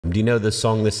earworm. Do you know the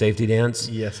song, The Safety Dance?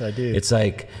 Yes, I do. It's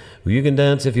like, you can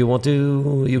dance if you want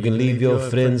to, you can leave your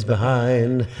friends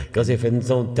behind, because your friends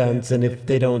don't dance, and if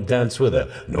they don't dance with her,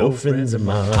 no friends of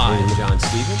mine. Hi, I'm John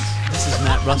Stevens. This is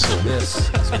Matt Russell.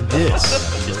 And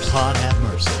this is Pod Have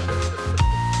Mercy.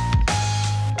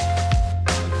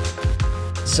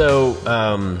 So,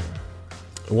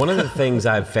 one of the things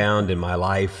I've found in my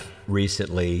life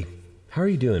recently, how are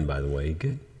you doing, by the way? You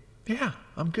good? Yeah,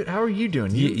 I'm good. How are you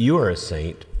doing? You are a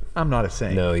saint. I'm not a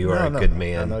saint. No, you are a good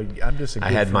man. No, I'm just a good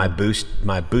I had friend.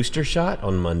 my booster shot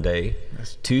on Monday.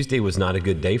 Tuesday was not a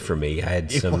good day for me. I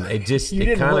had some. It just. You it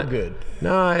didn't kinda, look good.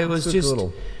 No, it was looked just. a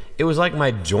little- It was like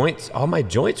my joints. All my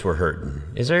joints were hurting.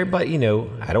 Is everybody? You know,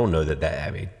 I don't know that.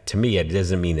 I mean, to me, it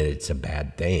doesn't mean that it's a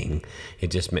bad thing.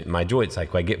 It just meant my joints.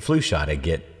 Like when I get flu shot, I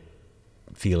get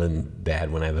feeling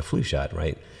bad when I have a flu shot,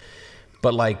 right?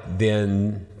 But like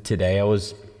then today, I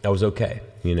was okay.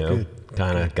 You know.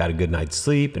 Kind of got a good night's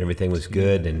sleep and everything was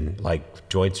good, and like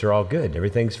joints are all good.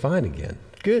 Everything's fine again.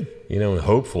 Good. You know, and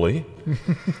hopefully,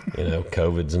 you know,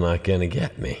 COVID's not going to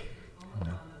get me.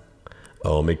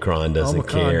 Omicron doesn't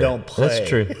Omicron care. don't play. That's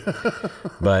true.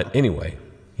 But anyway,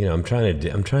 you know, I'm trying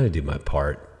to do my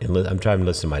part, and I'm trying to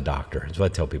listen to my doctor. That's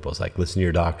what I tell people. It's like, listen to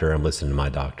your doctor. I'm listening to my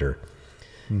doctor.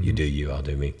 Mm-hmm. You do you, I'll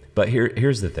do me. But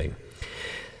here's the thing.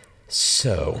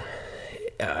 So,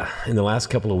 in the last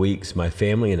couple of weeks, my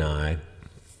family and I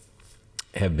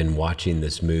have been watching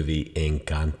this movie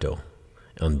Encanto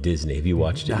on Disney. Have you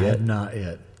watched it I yet? have not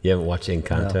yet. You haven't watched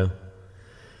Encanto? No.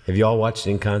 Have you all watched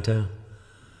Encanto?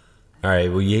 All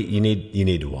right. Well, you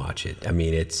need to watch it. I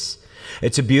mean, it's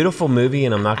a beautiful movie,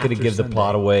 and I'm not going to give the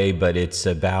plot away, but it's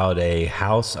about a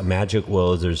house, a magic.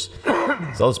 Well, there's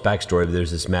all this backstory, but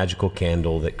there's this magical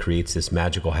candle that creates this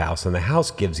magical house, and the house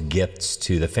gives gifts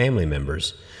to the family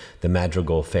members. The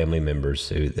Madrigal family members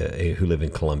who live in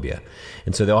Colombia.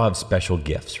 And so they all have special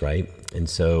gifts, right? And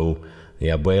so the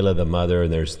abuela, the mother,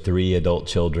 and there's 3 adult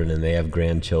children, and they have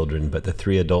grandchildren, but the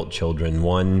 3 adult children,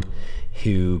 one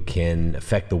who can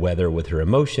affect the weather with her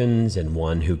emotions, and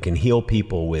one who can heal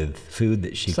people with food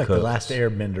that she It's like cooks. the last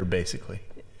Airbender, basically.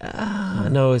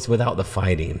 No, it's without the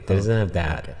fighting. It doesn't have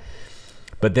that. Okay.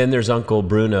 But then there's Uncle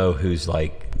Bruno, who's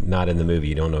like not in the movie.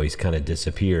 You don't know, he's kind of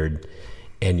disappeared.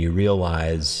 And you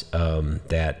realize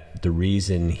that the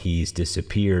reason he's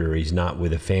disappeared, or he's not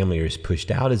with a family, or he's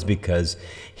pushed out, is because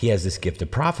he has this gift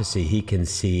of prophecy. He can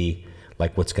see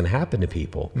like what's going to happen to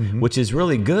people, which is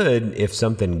really good if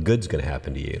something good's going to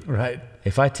happen to you. Right.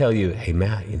 If I tell you, hey,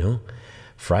 Matt, you know,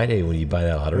 Friday when you buy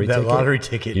that lottery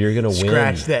ticket, you're going to win.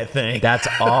 Scratch that thing. That's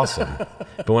awesome.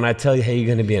 But when I tell you, hey, you're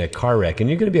going to be in a car wreck, and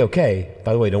you're going to be okay,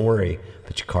 by the way, don't worry,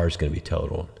 but your car's going to be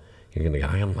totaled. You're going to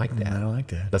go, I don't like that. I don't like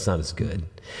that. That's not as good.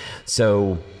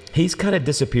 So he's kind of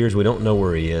disappears. We don't know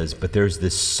where he is, but there's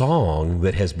this song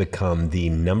that has become the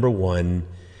 #1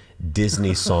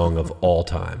 Disney song of all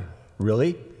time.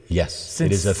 Really? Yes.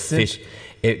 It is a fish.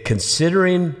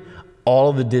 Considering all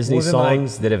of the Disney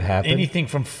songs that have happened. Anything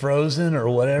from Frozen or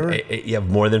whatever? Yeah,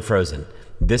 more than Frozen.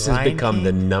 This has Lion become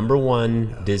the King?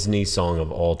 #1 Disney song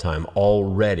of all time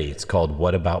already. It's called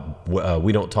What About,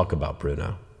 We Don't Talk About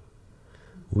Bruno.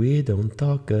 We don't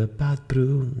talk about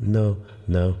Bruno,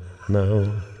 no.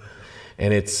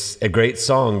 And it's a great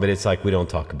song, but it's like we don't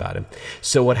talk about him.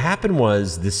 So what happened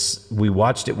was this: we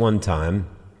watched it one time.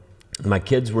 My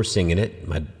kids were singing it.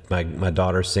 My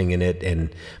daughter's singing it,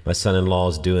 and my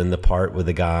son-in-law's doing the part with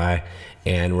the guy.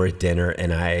 And we're at dinner,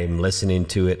 and I'm listening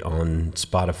to it on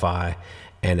Spotify,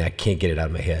 and I can't get it out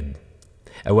of my head.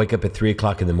 I wake up at 3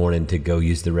 o'clock in the morning to go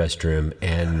use the restroom,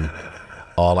 and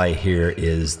all I hear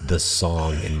is the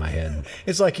song in my head.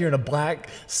 It's like you're in a black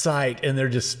site and they're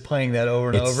just playing that over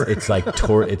and over. It's like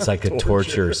it's like a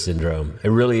torture syndrome. It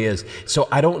really is. So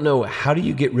I don't know, how do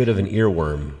you get rid of an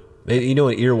earworm? You know,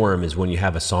 an earworm is when you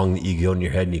have a song that you go in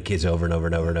your head and you kiss over and over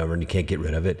and over and over, and you can't get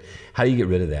rid of it. How do you get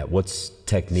rid of that? What's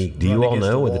technique? Do you all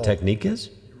know what the technique is?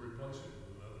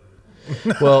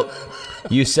 Well,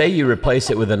 you say you replace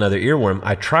it with another earworm.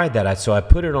 I tried that. So I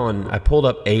put it on. I pulled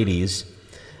up 80s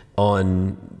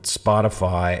on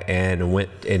Spotify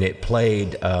and it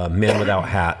played Men Without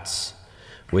Hats,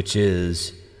 which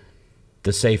is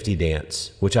the safety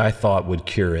dance, which I thought would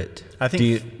cure it. I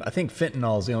think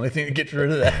fentanyl is the only thing that gets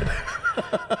rid of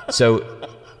that. So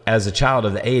as a child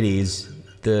of the 80s,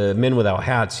 the Men Without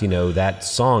Hats, you know, that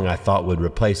song I thought would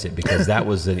replace it because that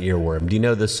was an earworm. Do you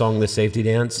know the song, The Safety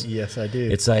Dance? Yes, I do.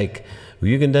 It's like,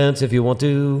 You can dance if you want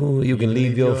to. You can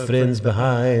leave your friends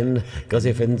behind. Cause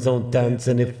your friends don't dance,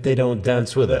 and if they don't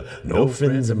dance, well, they're no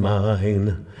friends of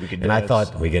mine. And I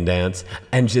thought, we can dance.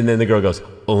 And then the girl goes,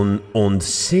 und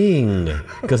sing.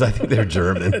 Because I think they're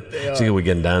German. So we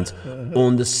can dance.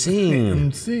 Und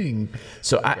sing. Sing.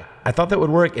 So I thought that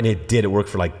would work, and it did. It worked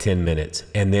for like 10 minutes.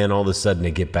 And then all of a sudden they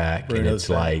get back, and Bruno's it's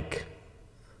back. like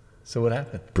So what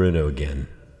happened? Bruno again.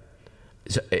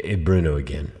 Bruno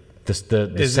again. The Is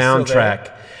it still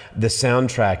soundtrack, the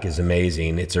soundtrack is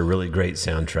amazing. It's a really great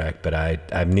soundtrack, but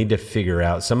I need to figure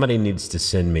out, somebody needs to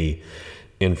send me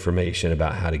information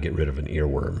about how to get rid of an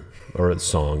earworm or a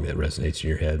song that resonates in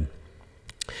your head.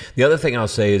 The other thing I'll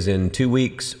say is in 2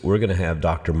 weeks, we're going to have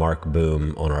Dr. Mark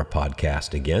Boom on our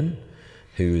podcast again,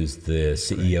 who's the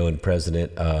CEO and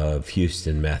president of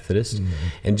Houston Methodist. Mm-hmm.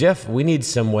 And Jeff, we need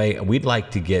some way, we'd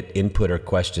like to get input or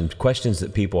questions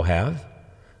that people have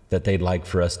that they'd like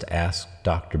for us to ask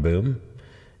Dr. Boom.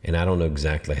 And I don't know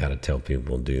exactly how to tell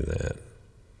people to do that.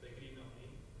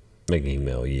 They can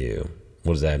email you.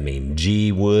 What does that mean?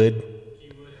 G Wood?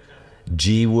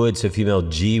 G Wood. So if you email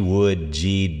G Wood,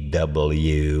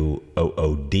 GWOOD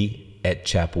at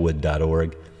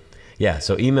chapelwood.org. Yeah,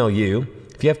 so email you.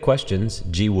 If you have questions,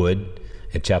 gwood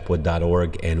at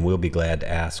chapelwood.org, and we'll be glad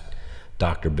to ask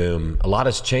Dr. Boom. A lot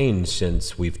has changed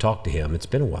since we've talked to him. It's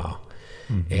been a while.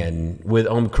 Mm-hmm. And with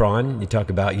Omicron, you talk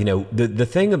about, the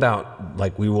thing about,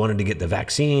 like, we wanted to get the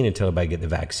vaccine and tell everybody to get the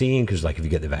vaccine, because, like, if you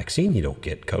get the vaccine, you don't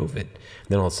get COVID. And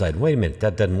then all of a sudden, wait a minute,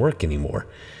 that doesn't work anymore.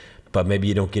 But maybe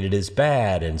you don't get it as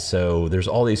bad. And so there's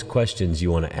all these questions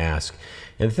you want to ask.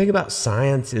 And the thing about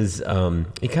science is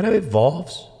it kind of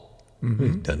evolves. Mm-hmm.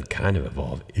 It doesn't kind of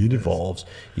evolve. It evolves.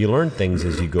 You learn things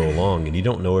as you go along, and you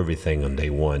don't know everything on day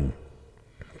one.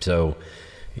 So,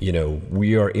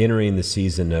 we are entering the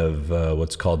season of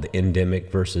what's called the endemic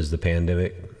versus the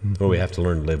pandemic, where we have to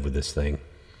learn to live with this thing.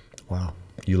 Wow.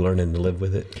 You learning to live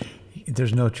with it?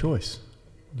 There's no choice.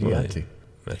 You got to.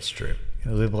 That's true. You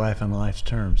gotta live life on life's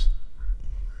terms.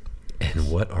 And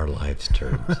what are life's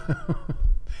terms?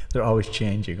 They're always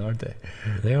changing, aren't they?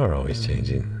 They are always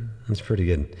changing. That's pretty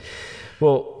good.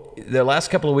 Well, the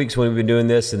last couple of weeks when we've been doing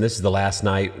this, and this is the last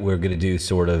night we're going to do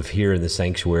sort of here in the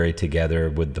sanctuary together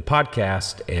with the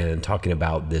podcast and talking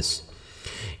about this.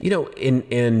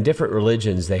 In different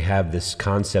religions, they have this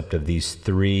concept of these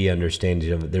three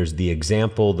understandings of it. There's the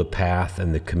example, the path,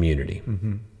 and the community,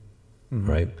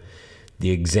 right?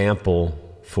 The example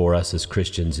for us as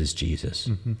Christians is Jesus.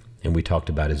 And we talked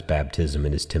about his baptism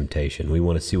and his temptation. We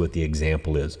want to see what the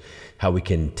example is, how we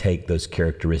can take those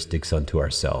characteristics unto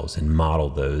ourselves and model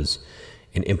those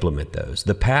and implement those.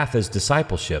 The path is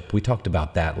discipleship. We talked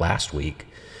about that last week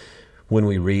when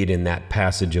we read in that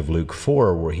passage of Luke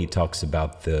 4 where he talks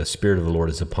about the Spirit of the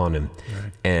Lord is upon him,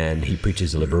 right, and he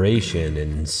preaches liberation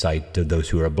and sight to those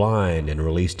who are blind and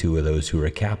release to those who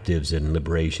are captives and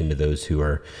liberation to those who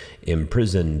are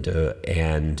imprisoned,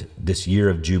 and this year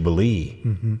of Jubilee,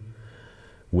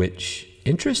 which,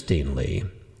 interestingly,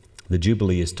 the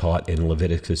Jubilee is taught in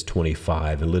Leviticus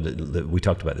 25. And we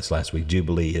talked about this last week.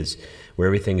 Jubilee is where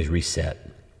everything is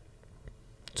reset.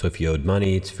 So if you owed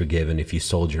money, it's forgiven. If you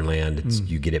sold your land,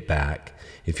 you get it back.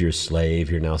 If you're a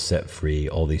slave, you're now set free,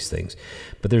 all these things.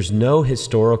 But there's no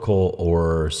historical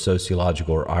or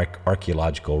sociological or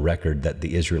archaeological record that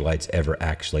the Israelites ever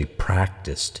actually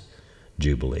practiced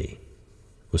Jubilee.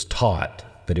 It was taught,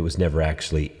 but it was never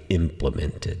actually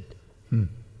implemented.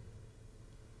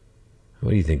 What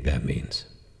do you think that means?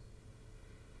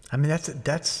 I mean,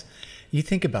 that's you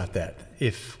think about that.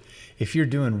 If you're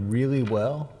doing really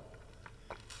well,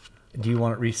 do you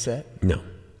want it reset? No.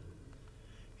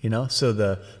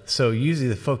 So usually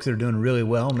the folks that are doing really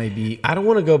well maybe. I don't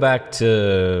want to go back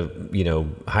to,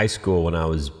 high school when I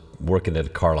was working at a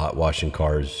car lot washing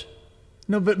cars.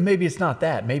 No, but maybe it's not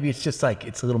that. Maybe it's just like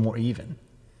it's a little more even.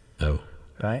 Oh.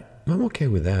 Right? I'm okay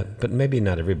with that, but maybe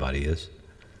not everybody is.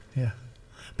 Yeah.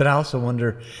 But I also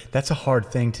wonder, that's a hard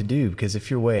thing to do, because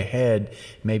if you're way ahead,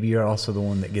 maybe you're also the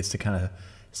one that gets to kind of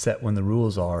set when the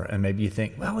rules are, and maybe you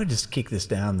think, well, we'll just kick this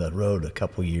down the road a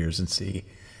couple years and see.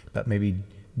 But maybe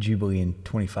Jubilee in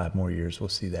 25 more years, we'll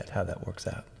see how that works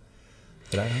out.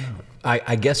 But I don't know.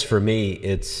 I guess for me,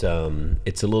 it's I'm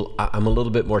a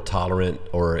little bit more tolerant,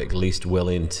 or at least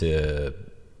willing to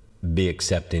be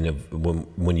accepting of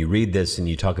when you read this and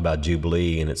you talk about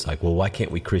Jubilee, and it's like, well, why can't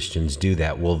we Christians do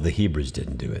that? Well, the Hebrews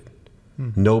didn't do it.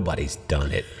 Nobody's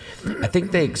done it. I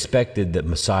think they expected that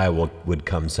Messiah would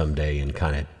come someday and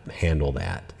kind of handle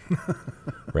that,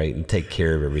 right, and take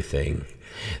care of everything.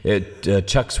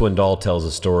 Chuck Swindoll tells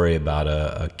a story about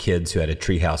a kids who had a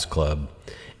treehouse club,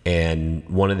 and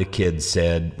one of the kids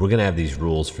said, we're going to have these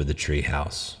rules for the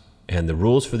treehouse. And the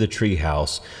rules for the tree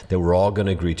house that we're all going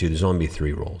to agree to, there's only be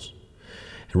 3 rules.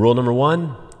 And rule number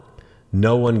 1,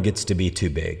 no one gets to be too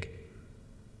big.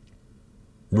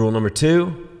 Rule number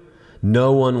 2,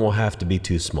 no one will have to be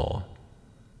too small.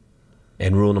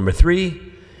 And rule number 3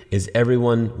 is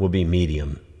everyone will be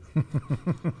medium.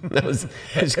 That was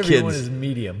Everyone kids. is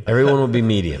medium. Everyone will be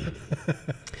medium.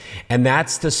 And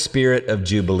that's the spirit of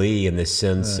Jubilee in the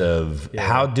sense of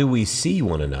how do we see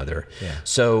one another? Yeah.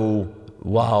 So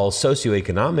while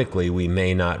socioeconomically we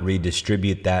may not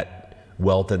redistribute that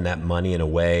wealth and that money in a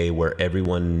way where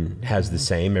everyone has the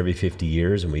same every 50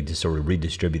 years and we just sort of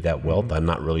redistribute that wealth, I'm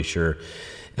not really sure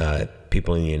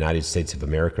people in the United States of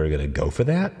America are going to go for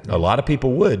that. A lot of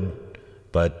people would,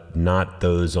 but not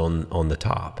those on the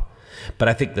top. But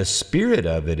I think the spirit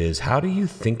of it is, how do you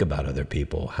think about other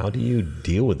people? How do you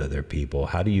deal with other people?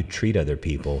 How do you treat other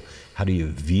people? How do you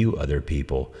view other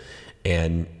people?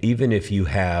 And even if you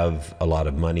have a lot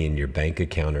of money in your bank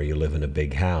account or you live in a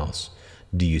big house,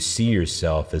 do you see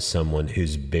yourself as someone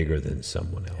who's bigger than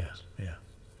someone else? Yeah.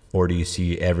 Or do you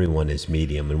see everyone as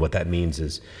medium? And what that means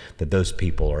is that those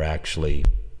people are actually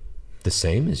the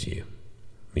same as you,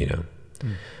 you know?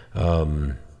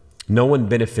 No one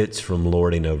benefits from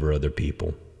lording over other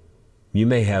people. You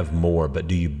may have more, but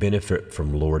do you benefit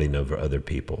from lording over other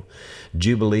people?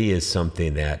 Jubilee is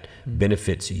something that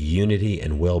benefits unity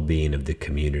and well-being of the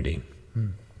community.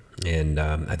 And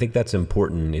I think that's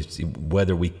important. Is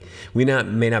whether we may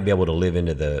not be able to live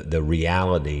into the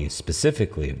reality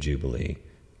specifically of Jubilee,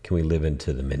 can we live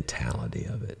into the mentality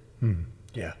of it?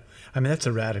 Yeah. I mean, that's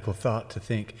a radical thought to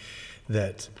think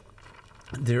that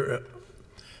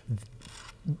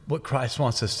what Christ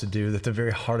wants us to do, that the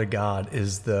very heart of God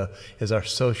is our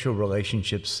social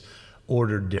relationships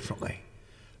ordered differently,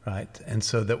 right? And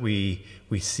so that we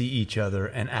see each other,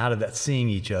 and out of that seeing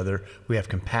each other, we have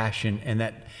compassion, and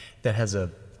that has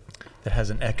an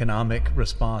economic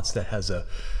response, that has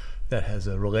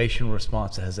a relational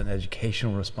response, that has an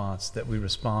educational response, that we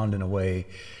respond in a way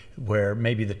where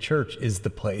maybe the church is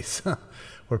the place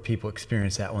where people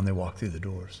experience that when they walk through the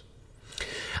doors.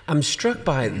 I'm struck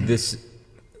by this.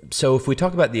 So if we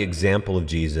talk about the example of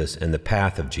Jesus and the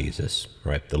path of Jesus,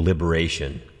 right, the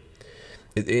liberation,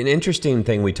 an interesting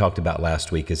thing we talked about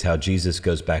last week is how Jesus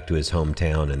goes back to his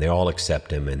hometown and they all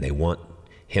accept him and they want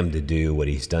him to do what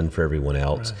he's done for everyone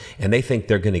else. Right. And they think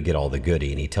they're going to get all the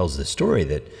goodie. And he tells the story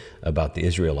that about the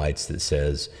Israelites that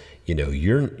says, you know,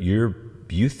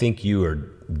 you think you are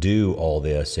do all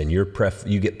this and you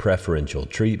get preferential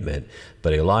treatment,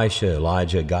 but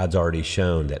Elijah, God's already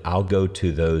shown that I'll go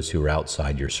to those who are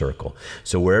outside your circle.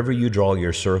 So wherever you draw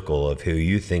your circle of who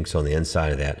you think's on the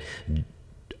inside of that,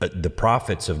 the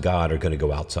prophets of God are going to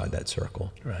go outside that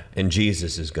circle. Right. And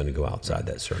Jesus is going to go outside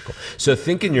that circle. So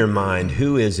think in your mind,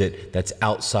 who is it that's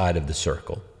outside of the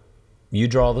circle? You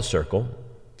draw the circle,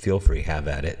 feel free, have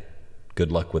at it. Good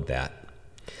luck with that.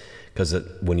 Because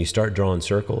when you start drawing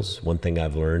circles, one thing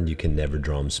I've learned, you can never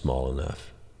draw them small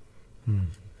enough.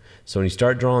 So when you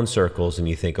start drawing circles and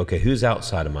you think, okay, who's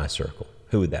outside of my circle?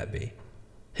 Who would that be?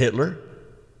 Hitler?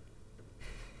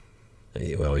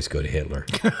 We always go to Hitler.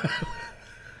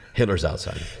 Hitler's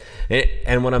outside.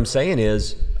 And what I'm saying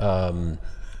is,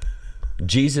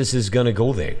 Jesus is going to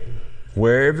go there.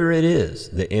 Wherever it is,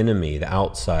 the enemy, the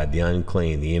outside, the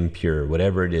unclean, the impure,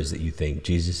 whatever it is that you think,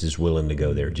 Jesus is willing to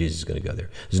go there. Jesus is going to go there.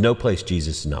 There's no place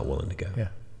Jesus is not willing to go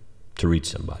to reach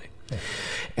somebody. Yeah.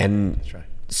 And that's right.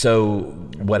 So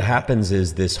what happens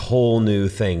is this whole new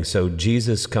thing. So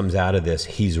Jesus comes out of this.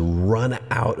 He's run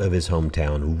out of his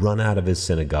hometown, run out of his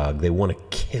synagogue. They want to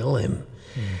kill him.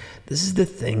 This is the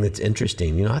thing that's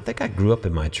interesting. You know, I think I grew up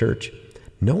in my church.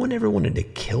 No one ever wanted to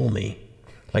kill me.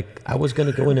 Like, I was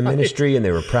going to go into ministry and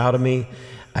they were proud of me.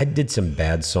 I did some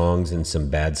bad songs and some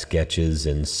bad sketches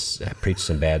and I preached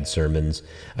some bad sermons.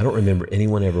 I don't remember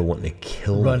anyone ever wanting to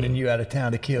kill me. Running you out of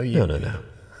town to kill you.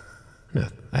 No,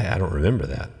 I don't remember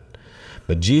that.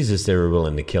 But Jesus, they were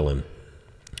willing to kill him.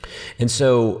 And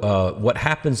so what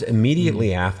happens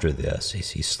immediately after this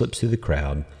is he slips through the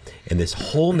crowd, and this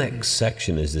whole next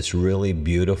section is this really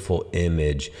beautiful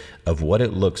image of what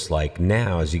it looks like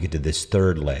now as you get to this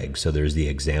third leg. So there's the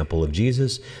example of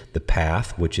Jesus, the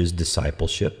path, which is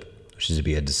discipleship, which is to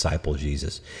be a disciple of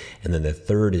Jesus. And then the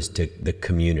third is to the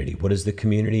community. What is the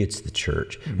community? It's the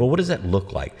church. Well, what does that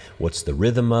look like? What's the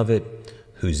rhythm of it?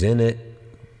 Who's in it?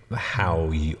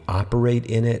 How you operate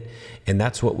in it. And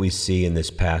that's what we see in this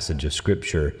passage of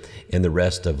Scripture in the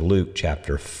rest of Luke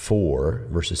chapter 4,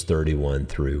 verses 31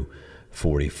 through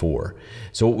 44.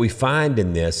 So what we find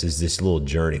in this is this little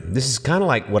journey. This is kind of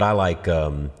like what I like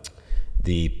the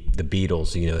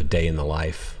Beatles, you know, A Day in the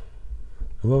Life.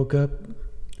 I woke up,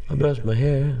 I brushed my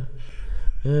hair,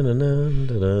 That's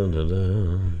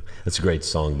a great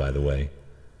song, by the way.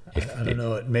 I don't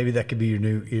know. Maybe that could be your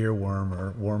new earworm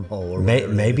or wormhole. Or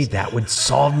Maybe that would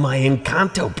solve my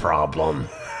Encanto problem.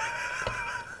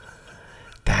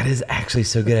 That is actually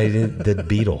so good. I did the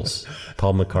Beatles,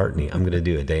 Paul McCartney. I'm going to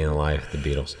do a day in the life of the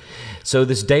Beatles. So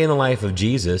this day in the life of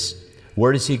Jesus,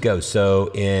 where does he go?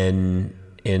 So in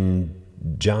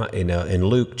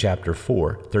Luke chapter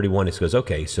 4:31, it goes,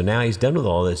 okay, so now he's done with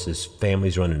all this. His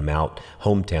family's running him out,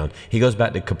 hometown. He goes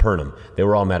back to Capernaum. They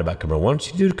were all mad about Capernaum. Why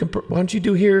don't you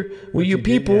do here with you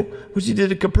people what you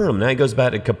did at Capernaum? Now he goes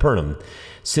back to Capernaum,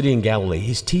 city in Galilee.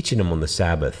 He's teaching them on the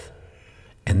Sabbath,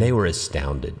 and they were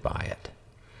astounded by it.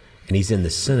 And he's in the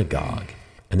synagogue,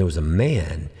 and there was a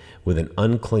man with an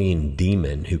unclean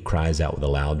demon who cries out with a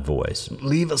loud voice,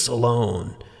 "Leave us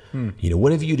alone.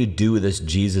 What have you to do with this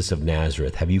Jesus of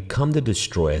Nazareth? Have you come to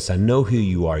destroy us? I know who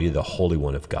you are. You're the Holy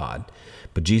One of God."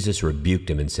 But Jesus rebuked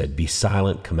him and said, "Be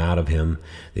silent, come out of him."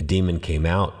 The demon came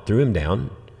out, threw him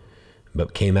down,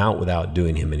 but came out without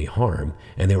doing him any harm.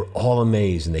 And they were all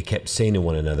amazed, and they kept saying to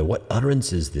one another, "What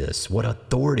utterance is this? What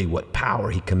authority, what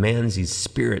power? He commands these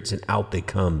spirits, and out they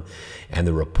come." And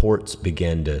the reports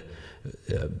began to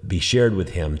be shared with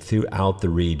him throughout the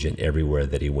region everywhere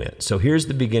that he went. So here's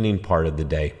the beginning part of the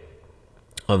day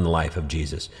on the life of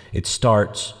Jesus. It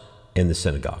starts in the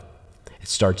synagogue. It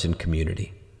starts in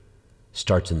community. It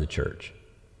starts in the church.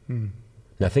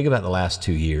 Now think about the last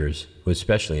 2 years,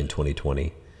 especially in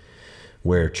 2020,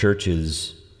 where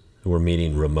churches were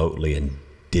meeting remotely and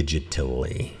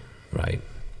digitally, right?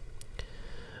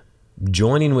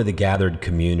 Joining with a gathered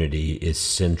community is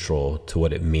central to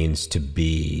what it means to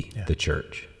be the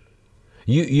church.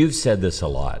 You've said this a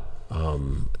lot,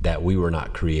 that we were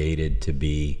not created to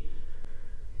be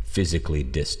physically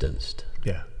distanced.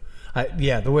 The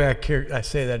way I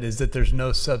say that is that there's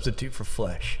no substitute for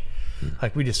flesh.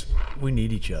 Like we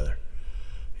need each other,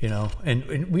 and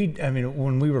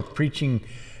when we were preaching,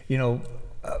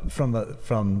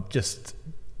 from just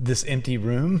this empty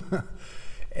room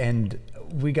and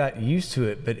we got used to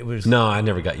it, but it was... No, I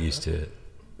never got used to it.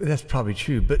 That's probably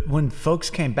true. But when folks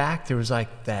came back, there was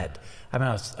like that.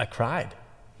 I cried.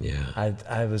 Yeah.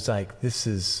 I was like,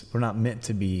 we're not meant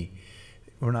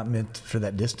for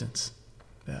that distance.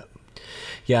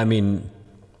 Yeah, in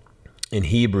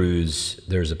Hebrews,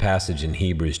 there's a passage in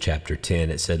Hebrews chapter 10.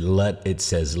 It says,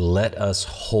 let us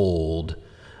hold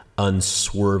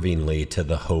unswervingly to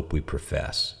the hope we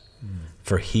profess.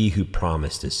 For he who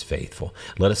promised is faithful.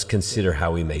 Let us consider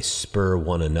how we may spur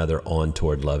one another on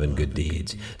toward love and good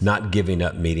deeds, not giving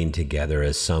up meeting together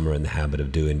as some are in the habit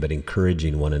of doing, but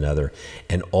encouraging one another,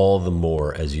 and all the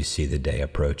more as you see the day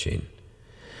approaching.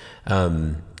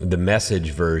 The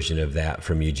Message version of that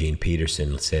from Eugene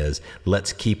Peterson says,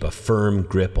 let's keep a firm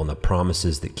grip on the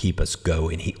promises that keep us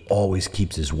going. He always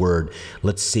keeps his word.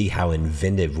 Let's see how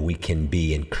inventive we can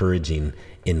be, encouraging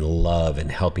in love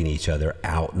and helping each other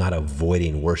out, not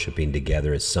avoiding worshiping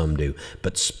together as some do,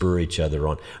 but spur each other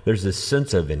on. There's this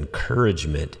sense of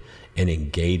encouragement and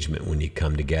engagement when you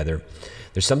come together.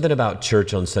 There's something about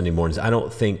church on Sunday mornings. I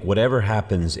don't think whatever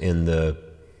happens in the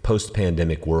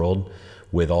post-pandemic world,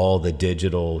 with all the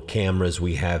digital cameras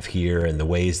we have here and the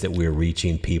ways that we're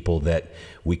reaching people that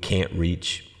we can't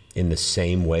reach in the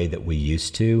same way that we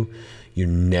used to, you're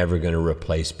never going to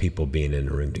replace people being in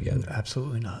a room together.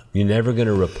 Absolutely not. You're never going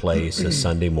to replace a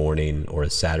Sunday morning or a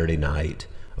Saturday night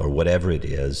or whatever it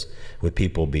is with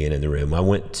people being in the room. I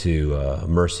went to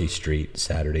Mercy Street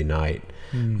Saturday night,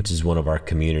 which is one of our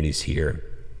communities here,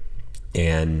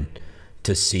 and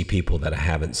to see people that I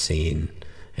haven't seen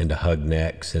and to hug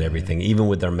necks and everything, even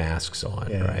with their masks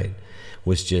on, right,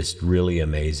 was just really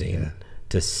amazing.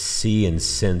 To see and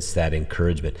sense that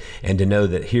encouragement, and to know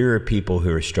that here are people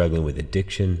who are struggling with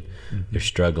addiction, they're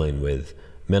struggling with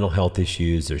mental health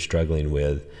issues, they're struggling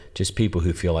with just people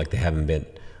who feel like they haven't been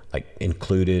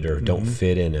included or don't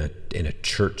fit in a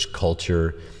church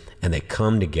culture, and they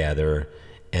come together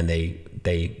and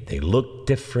they look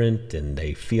different and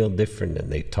they feel different and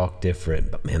they talk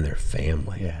different, but man, they're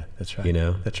family. Yeah, that's right.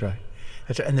 That's right.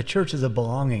 And the church is a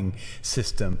belonging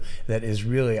system that is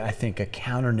really, I think, a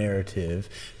counter narrative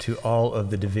to all of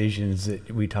the divisions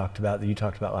that we talked about, that you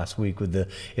talked about last week with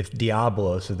if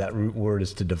diabolos, so that root word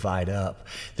is to divide up.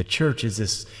 The church is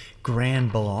this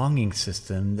grand belonging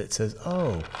system that says,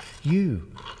 oh,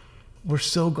 we're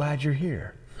so glad you're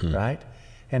here, right?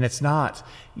 And it's not,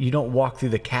 you don't walk through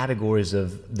the categories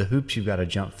of the hoops you've got to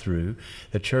jump through.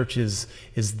 The church is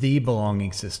the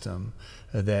belonging system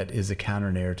that is a counter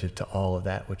narrative to all of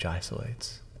that which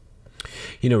isolates.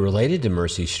 Related to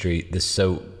Mercy Street,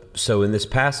 so in this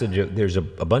passage, there's a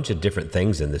bunch of different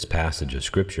things in this passage of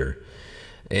Scripture.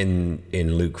 in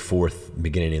Luke 4,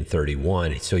 beginning in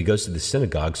 31. So he goes to the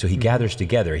synagogue. So he gathers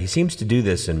together. He seems to do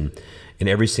this in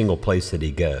every single place that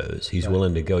he goes. He's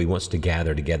willing to go. He wants to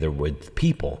gather together with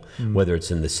people, whether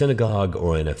it's in the synagogue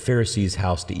or in a Pharisee's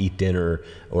house to eat dinner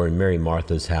or in Mary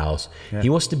Martha's house. He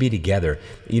wants to be together.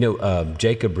 You know,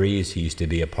 Jacob Rees, who used to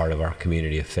be a part of our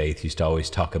community of faith, used to always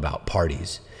talk about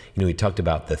parties. You know, he talked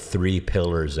about the 3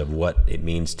 pillars of what it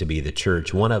means to be the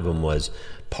church. One of them was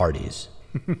parties.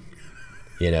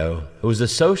 You know, it was the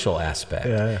social aspect.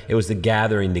 It was the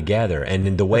gathering together. And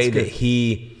in the way that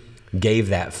he gave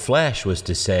that flesh was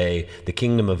to say the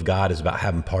kingdom of God is about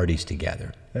having parties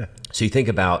together. So you think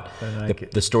about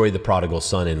the story of the prodigal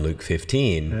son in Luke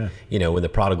 15. You know, when the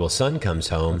prodigal son comes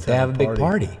home, they have a big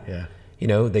party. You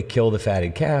know, they kill the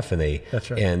fatted calf and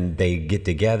they get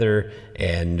together,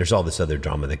 and there's all this other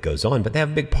drama that goes on, but they have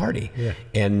a big party.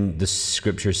 And the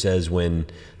scripture says when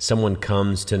someone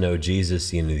comes to know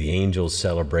Jesus, you know, the angels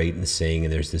celebrate and sing,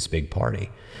 and there's this big party.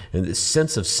 And this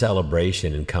sense of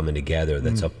celebration and coming together,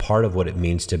 that's a part of what it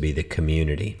means to be the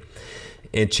community.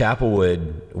 In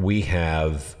Chapelwood, we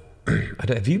have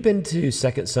you been to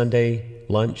Second Sunday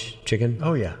lunch chicken?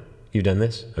 Oh, yeah. You've done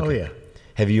this? Okay. Oh, yeah.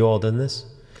 Have you all done this?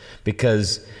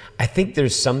 Because I think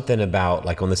there's something about,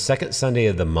 like, on the second Sunday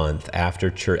of the month after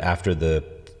church, after the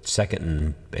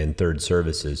second and third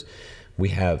services, we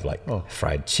have like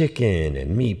fried chicken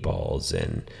and meatballs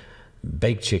and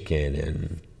baked chicken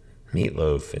and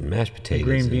meatloaf and mashed potatoes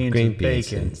green beans green and beans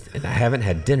bacon. And I haven't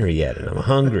had dinner yet, and I'm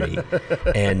hungry.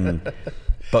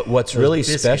 But what's really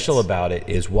special about it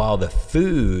is while the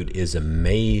food is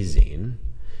amazing,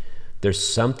 there's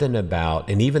something about,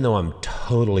 and even though I'm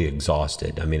totally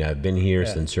exhausted, I mean, I've been here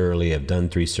since early, I've done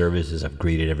 3 services, I've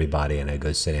greeted everybody, and I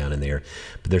go sit down in there.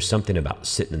 But there's something about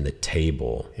sitting at the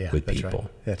table with people.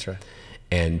 That's right.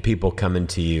 And people coming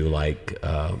to you, like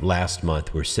last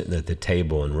month, we're sitting at the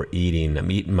table and I'm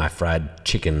eating my fried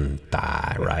chicken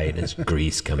thigh, right? And it's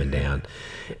grease coming down.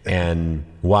 And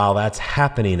while that's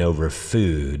happening over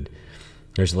food,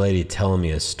 there's a lady telling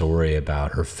me a story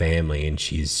about her family, and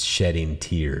she's shedding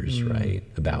tears, right?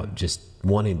 About just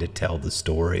wanting to tell the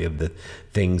story of the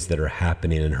things that are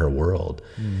happening in her world.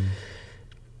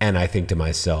 And I think to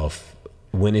myself,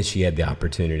 when has she had the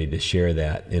opportunity to share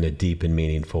that in a deep and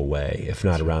meaningful way, if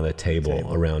not around the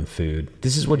table, around food?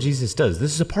 This is what Jesus does.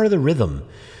 This is a part of the rhythm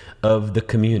of the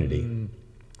community.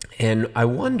 And I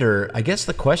wonder, I guess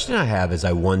the question I have is,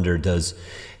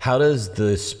 how does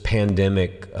this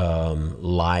pandemic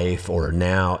life, or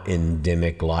now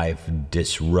endemic life,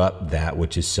 disrupt that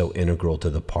which is so integral to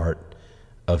the part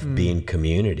of being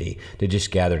community? To just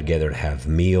gather together, to have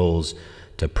meals,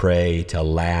 to pray, to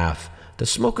laugh, to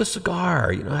smoke a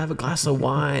cigar, you know, have a glass of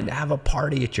wine, to have a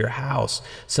party at your house.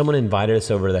 Someone invited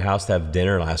us over to their house to have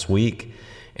dinner last week,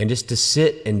 and just to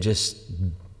sit and just,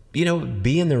 you know,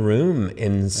 be in the room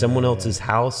in someone else's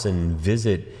house and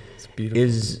visit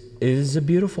is a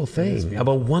beautiful thing. I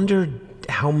wonder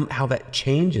how that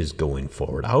changes going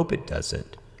forward. I hope it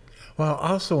doesn't. Well, I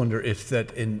also wonder if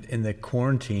that in the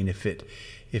quarantine, if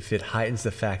it heightens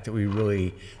the fact that we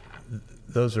really,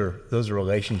 those are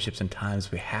relationships and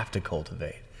times we have to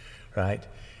cultivate, right?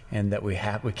 And that we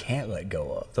can't let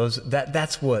go of.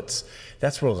 That's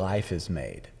where life is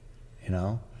made, you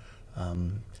know?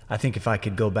 I think if I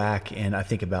could go back and I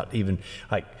think about even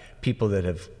like people that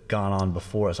have gone on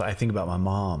before us, I think about my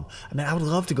mom. I mean, I would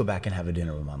love to go back and have a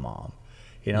dinner with my mom.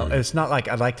 You know, it's not like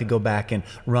I'd like to go back and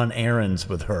run errands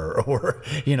with her or,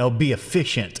 you know, be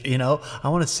efficient. You know, I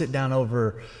want to sit down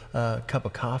over a cup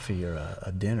of coffee or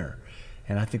a dinner.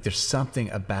 And I think there's something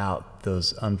about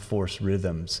those unforced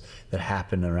rhythms that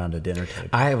happen around a dinner table.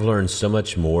 I have learned so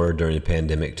much more during the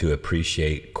pandemic to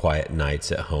appreciate quiet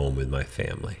nights at home with my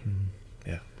family.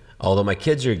 Yeah. Although my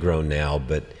kids are grown now,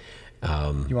 but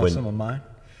you want some of mine?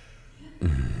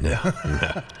 No.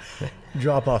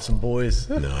 Drop off some boys.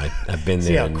 No, I've been there.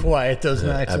 See how quiet those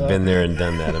nights are. I've been there and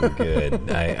done that. I'm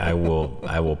good. I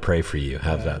will pray for you.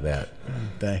 How about that?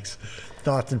 Thanks.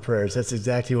 Thoughts and prayers. That's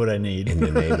exactly what I need. In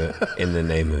the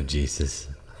name of Jesus.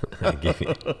 I give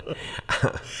you.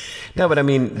 No, but I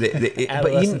mean,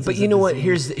 but you know what?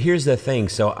 Here's the thing.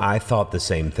 So I thought the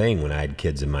same thing when I had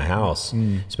kids in my house,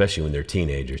 especially when they're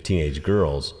teenage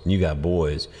girls. And you got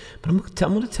boys. But I'm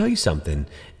going to tell you something,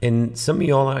 and some of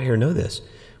you all out here know this.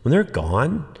 When they're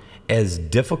gone, as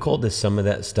difficult as some of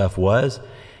that stuff was,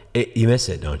 you miss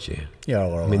it, don't you? Yeah,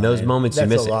 well, I mean, those moments you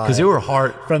miss it because they were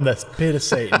hard. From the pit of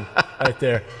Satan, right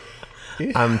there.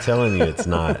 I'm telling you, it's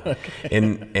not. Okay.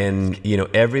 And you know,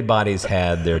 everybody's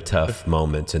had their tough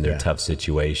moments and their tough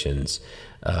situations.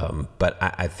 But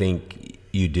I think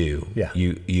You do. Yeah.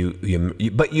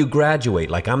 But you graduate.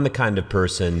 Like, I'm the kind of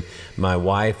person, my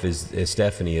wife is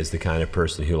Stephanie is the kind of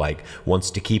person who like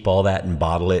wants to keep all that and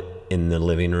bottle it in the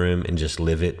living room and just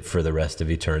live it for the rest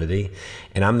of eternity.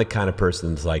 And I'm the kind of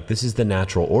person that's like, this is the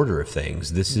natural order of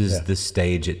things. This is the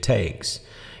stage it takes.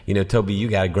 You know, Toby, you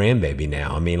got a grandbaby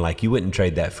now. I mean, like, you wouldn't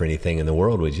trade that for anything in the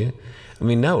world, would you? I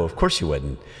mean, no, of course you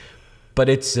wouldn't. But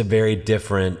it's a very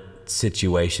different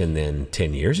situation than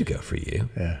 10 years ago for you.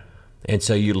 Yeah. And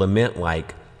so you lament,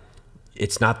 like,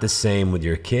 it's not the same with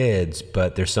your kids,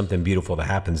 but there's something beautiful that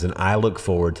happens. And I look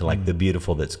forward to like the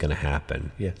beautiful that's going to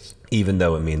happen. Yes. Even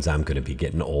though it means I'm going to be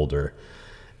getting older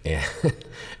and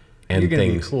You're gonna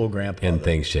things, be a cool grandpa, and though.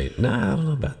 things shape. No, I don't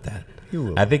know about that. You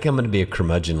will. I think I'm going to be a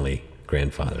curmudgeonly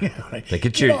grandfather. Yeah, right. Like,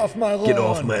 Get off my lawn. Get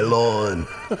off my lawn.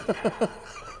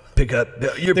 Pick up.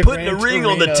 You're The putting a Gran ring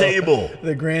on the Torino- table.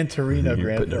 The Gran Torino You're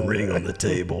grandpa. putting a ring on the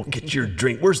table. Get your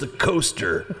drink. Where's the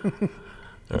coaster?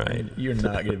 All right. You're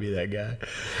not going to be that guy.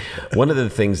 One of the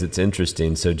things that's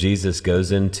interesting, so Jesus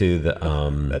goes into the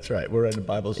That's right. We're in the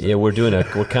Bible study. yeah, we're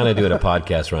kind of doing a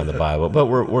podcast around the Bible, but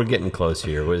we're getting close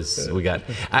here.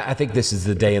 I think this is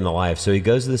the day in the life. So he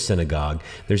goes to the synagogue.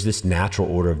 There's this natural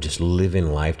order of just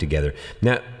living life together.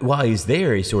 Now, while he's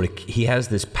there, he has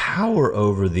this power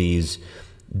over these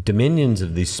dominions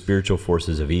of these spiritual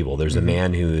forces of evil. There's a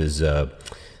man who is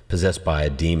possessed by a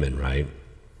demon, right?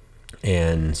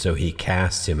 And so he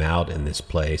casts him out in this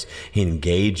place. He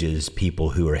engages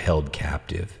people who are held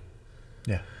captive.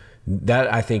 Yeah.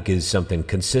 That, I think, is something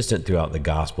consistent throughout the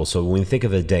gospel. So when we think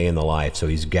of a day in the life, so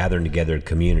he's gathering together a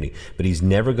community, but he's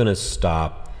never going to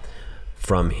stop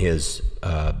from his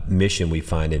mission we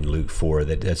find in Luke 4,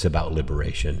 that's about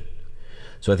liberation.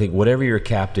 So I think whatever you're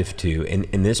captive to,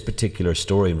 in this particular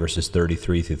story in verses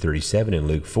 33 through 37 in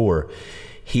Luke 4,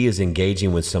 he is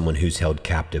engaging with someone who's held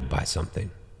captive by something.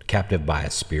 Captive by a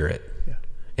spirit. Yeah.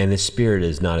 And this spirit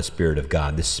is not a spirit of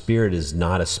God. This spirit is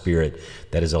not a spirit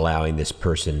that is allowing this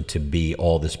person to be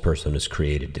all this person is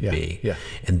created to be. Yeah.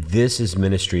 And this is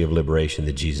ministry of liberation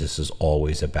that Jesus is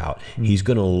always about. He's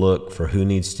going to look for who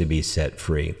needs to be set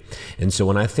free. And so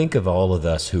when I think of all of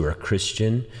us who are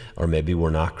Christian, or maybe we're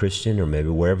not Christian, or maybe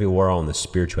wherever you are on the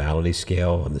spirituality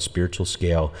scale, on the spiritual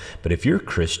scale, but if you're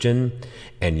Christian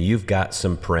and you've got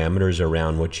some parameters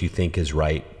around what you think is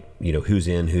right, you know, who's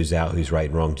in, who's out, who's right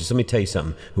and wrong. Just let me tell you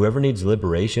something. Whoever needs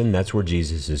liberation, that's where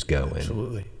Jesus is going.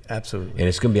 Absolutely. Absolutely. And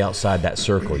it's going to be outside that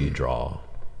circle you draw.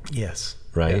 Yes.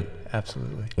 Right? Yeah,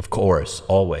 absolutely. Of course,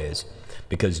 always.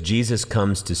 Because Jesus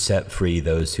comes to set free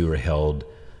those who are held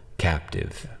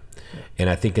captive. And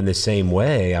I think in the same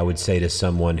way, I would say to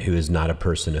someone who is not a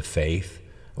person of faith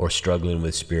or struggling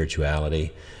with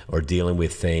spirituality or dealing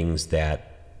with things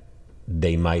that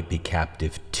they might be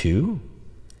captive to,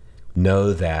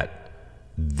 know that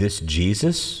this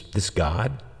Jesus, this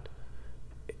God,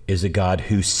 is a God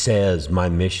who says my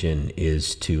mission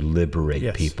is to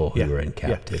liberate people who are in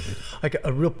captivity. Yeah. Like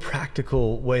a real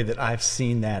practical way that I've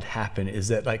seen that happen is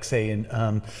that, like, say in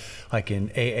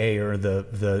AA or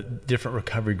the different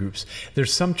recovery groups,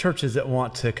 there's some churches that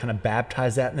want to kind of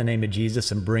baptize that in the name of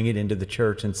Jesus and bring it into the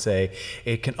church and say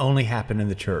it can only happen in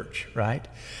the church, right?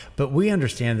 But we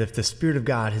understand that if the Spirit of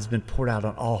God has been poured out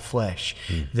on all flesh,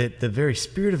 that the very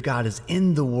Spirit of God is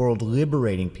in the world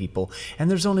liberating people, and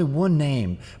there's only one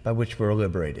name by which we're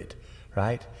liberated,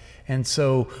 right? And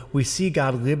so we see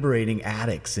God liberating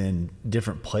addicts in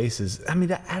different places. I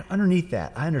mean, underneath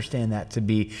that, I understand that to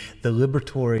be the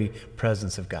liberatory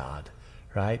presence of God,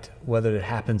 right? Whether it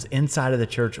happens inside of the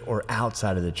church or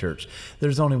outside of the church,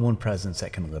 there's only one presence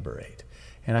that can liberate.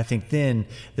 And I think then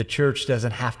the church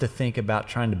doesn't have to think about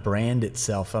trying to brand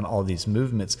itself on all these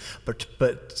movements,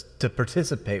 but to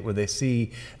participate where they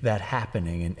see that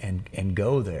happening and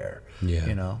go there. Yeah.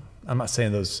 You know, I'm not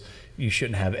saying you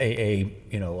shouldn't have AA,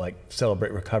 you know, like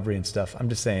celebrate recovery and stuff. I'm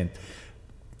just saying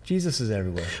Jesus is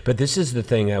everywhere. But this is the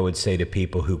thing I would say to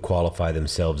people who qualify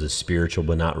themselves as spiritual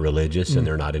but not religious and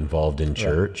they're not involved in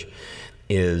church,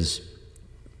 is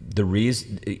the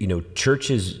reason, you know,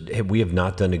 churches, we have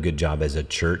not done a good job as a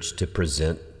church to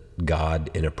present God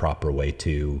in a proper way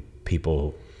to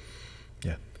people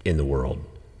in the world.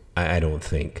 I don't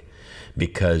think,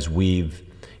 because we've,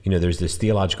 you know, there's this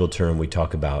theological term we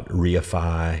talk about,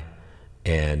 reify,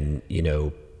 and, you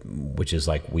know, which is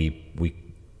like we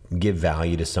give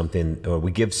value to something, or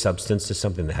we give substance to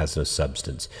something that has no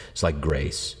substance. It's like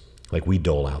grace, like we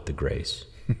dole out the grace.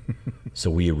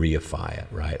 So we reify it,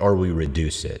 right? Or we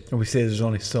reduce it. And we say there's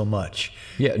only so much.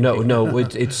 Yeah, no.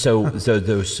 It's so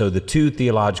the two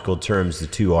theological terms, the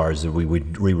two R's, that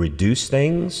we reduce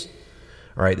things.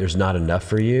 All right, there's not enough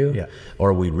for you. Yeah.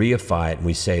 Or we reify it and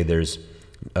we say there's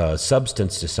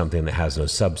substance to something that has no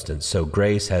substance. So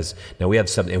grace has, now we have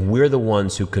something, and we're the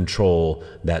ones who control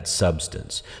that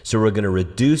substance. So we're going to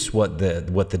reduce what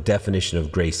the definition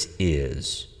of grace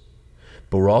is,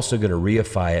 but we're also going to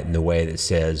reify it in the way that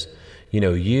says, you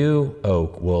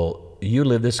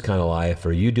live this kind of life,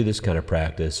 or you do this kind of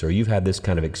practice, or you've had this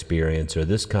kind of experience, or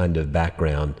this kind of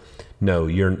background. No,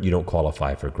 you don't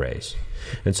qualify for grace.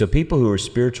 And so people who are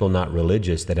spiritual, not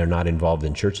religious, that are not involved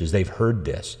in churches, they've heard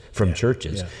this from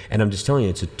churches. Yeah. And I'm just telling you,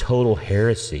 it's a total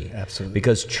heresy. Absolutely.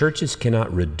 Because churches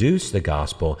cannot reduce the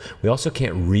gospel. We also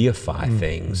can't reify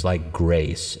things like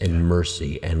grace and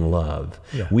mercy and love.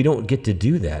 Yeah. We don't get to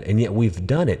do that. And yet we've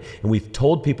done it. And we've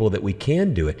told people that we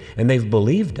can do it. And they've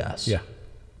believed us. Yeah.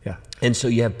 Yeah. And so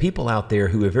you have people out there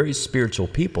who are very spiritual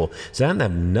people. So I'm going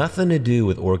to have nothing to do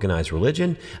with organized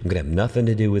religion. I'm going to have nothing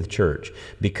to do with church,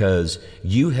 because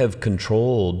you have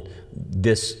controlled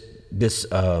this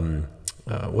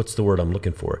what's the word I'm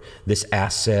looking for? This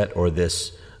asset, or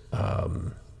this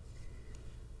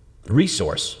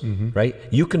resource, right?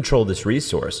 You control this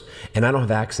resource, and I don't have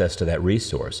access to that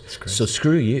resource. So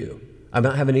screw you. I'm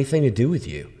not having anything to do with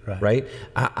you, right?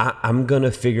 I'm going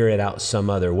to figure it out some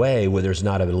other way where there's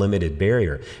not a limited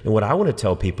barrier. And what I want to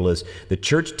tell people is the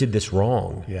church did this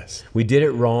wrong. Yes. We did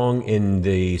it wrong in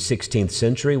the 16th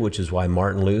century, which is why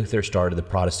Martin Luther started the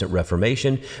Protestant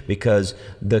Reformation, because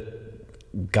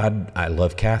I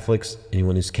love Catholics.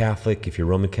 Anyone who's Catholic, if you're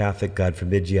Roman Catholic, God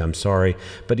forbid you, I'm sorry.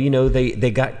 But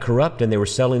they got corrupt, and they were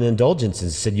selling indulgences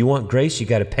and said, you want grace, you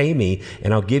got to pay me,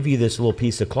 and I'll give you this little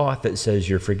piece of cloth that says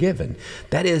you're forgiven.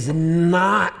 That is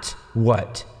not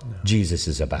what Jesus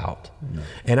is about. No.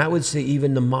 And I would say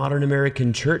even the modern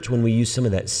American church, when we use some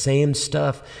of that same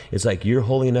stuff, it's like, you're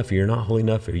holy enough, or you're not holy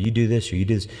enough, or you do this, or you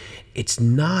do this. It's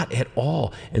not at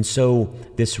all. And so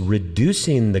this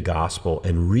reducing the gospel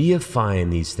and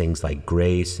reifying these things like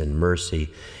grace and mercy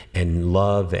and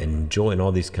love and joy and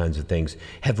all these kinds of things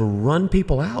have run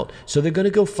people out. So they're going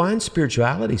to go find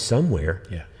spirituality somewhere.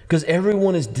 Yeah. Because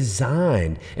everyone is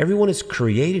designed, everyone is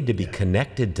created to be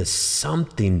connected to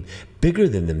something bigger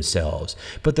than themselves.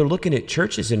 But they're looking at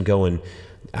churches and going,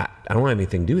 I don't have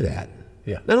anything to do with that.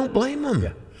 Yeah. I don't blame them.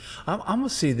 Yeah. I'm going to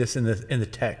see this in the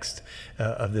text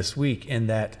of this week, in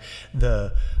that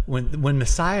when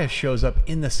Messiah shows up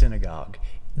in the synagogue,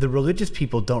 the religious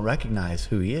people don't recognize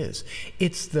who he is.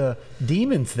 It's the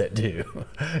demons that do,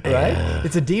 right? Yeah.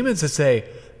 It's the demons that say,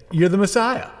 you're the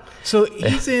Messiah. So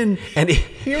he's in, and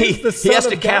he has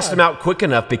to cast him out quick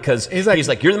enough, because he's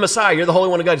like, you're the Messiah, you're the Holy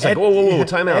One of God. He's like, whoa,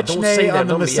 time out. Don't say that.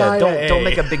 Don't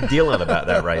make a big deal out about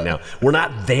that right now. We're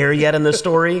not there yet in the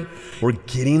story. We're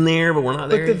getting there, but we're not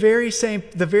there. But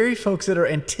the very folks that are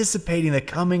anticipating the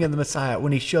coming of the Messiah,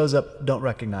 when he shows up, don't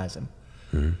recognize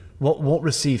him. Won't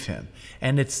receive him.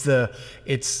 And it's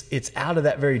out of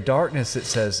that very darkness that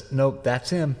says, nope,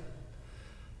 that's him.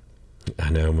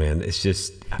 I know, man. It's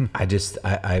just,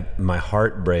 my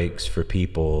heart breaks for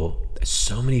people.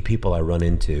 So many people I run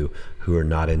into who are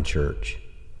not in church.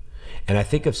 And I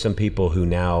think of some people who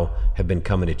now have been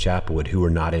coming to Chapelwood who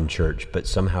are not in church, but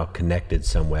somehow connected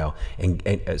somewhere,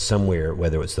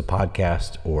 whether it's the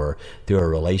podcast or through a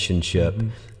relationship.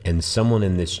 And someone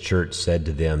in this church said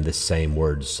to them the same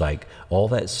words, like, all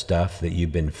that stuff that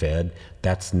you've been fed,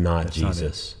 that's not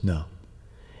Jesus. No.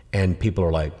 And people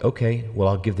are like, okay, well,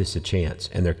 I'll give this a chance.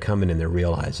 And they're coming and they're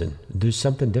realizing there's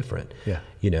something different. Yeah.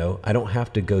 I don't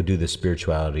have to go do the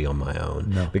spirituality on my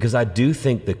own. No. Because I do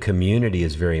think the community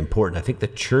is very important. I think the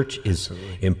church is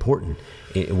important.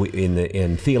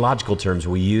 In theological terms,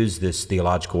 we use this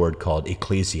theological word called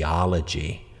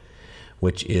ecclesiology,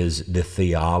 which is the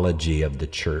theology of the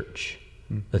church.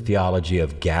 The theology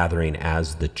of gathering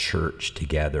as the church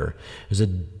together. There's a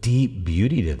deep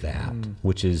beauty to that,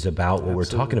 which is about what we're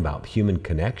talking about, human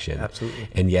connection. Absolutely.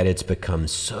 And yet it's become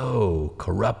so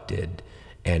corrupted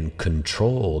and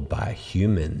controlled by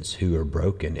humans who are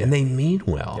broken, and they mean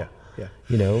well. Yeah.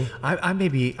 I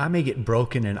may get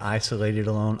broken and isolated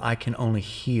alone. I can only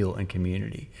heal in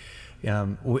community.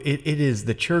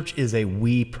 The church is a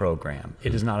we program.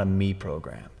 It is not a me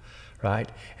program. Right?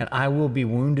 And I will be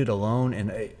wounded alone,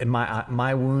 and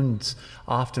my wounds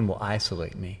often will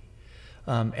isolate me.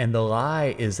 And the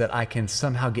lie is that I can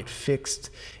somehow get fixed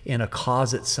in a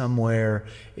closet somewhere,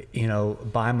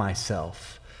 by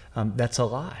myself. That's a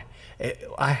lie.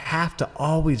 I have to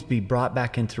always be brought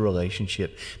back into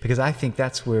relationship, because I think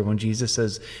that's where, when Jesus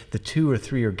says the 2 or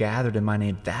 3 are gathered in my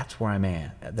name, that's where I'm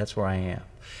at. That's where I am.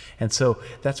 And so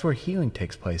that's where healing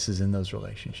takes place, is in those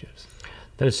relationships.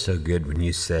 That is so good when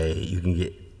you say you can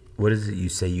get, what is it you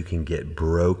say, you can get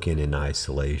broken in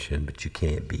isolation, but you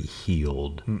can't be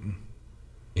healed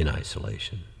in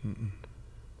isolation.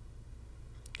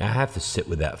 I have to sit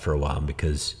with that for a while,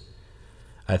 because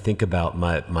I think about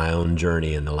my own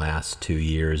journey in the last 2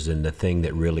 years, and the thing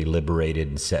that really liberated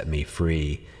and set me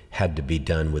free had to be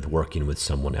done with working with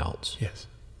someone else. Yes.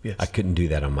 Yes. I couldn't do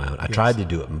that on my own. I tried to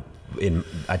do it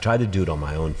I tried to do it on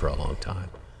my own for a long time.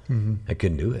 I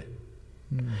couldn't do it.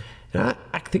 And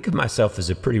I think of myself as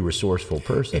a pretty resourceful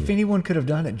person. If anyone could have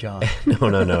done it, John. No,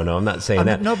 I'm not saying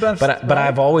that. No, but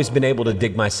I've always been able to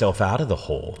dig myself out of the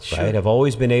hole, right? I've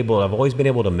always been able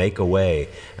to make a way.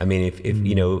 I mean,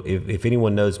 if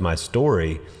anyone knows my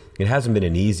story, it hasn't been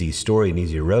an easy story, an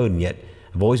easy road, and yet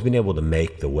I've always been able to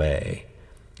make the way.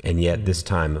 And yet this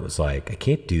time it was like, I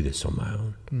can't do this on my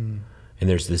own. And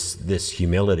there's this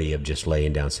humility of just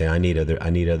laying down, saying, I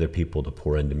need other people to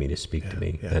pour into me, to speak to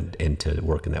me, and to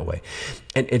work in that way.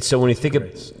 And so when you think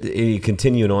of, you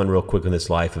continuing on real quick on this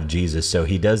life of Jesus, so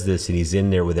he does this, and he's in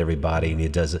there with everybody, and he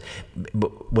does it.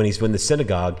 But when he's in the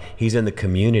synagogue, he's in the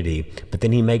community, but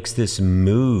then he makes this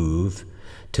move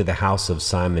to the house of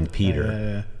Simon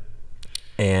Peter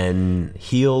and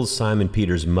heals Simon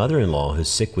Peter's mother-in-law, who's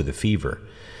sick with a fever.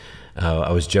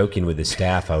 I was joking with the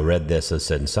staff. I read this. I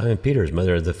said, Simon Peter's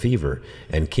mother has a fever,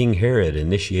 and King Herod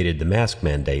initiated the mask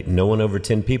mandate. No one over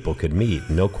 10 people could meet.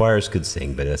 No choirs could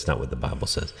sing, but that's not what the Bible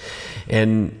says.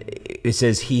 And it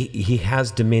says he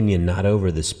has dominion not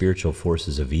over the spiritual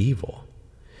forces of evil,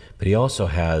 but he also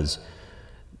has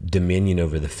dominion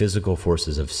over the physical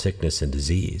forces of sickness and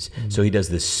disease. So he does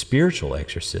this spiritual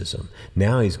exorcism.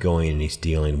 Now he's going and he's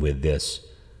dealing with this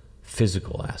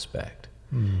physical aspect.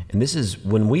 And this is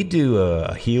when we do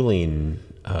a healing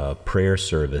prayer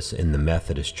service in the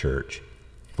Methodist Church.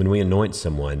 When we anoint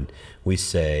someone, we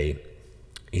say,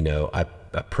 I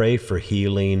pray for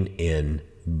healing in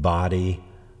body,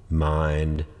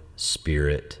 mind,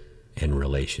 spirit, and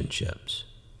relationships.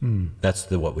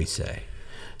 That's what we say.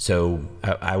 So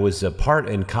I was a part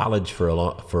in college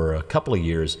for a couple of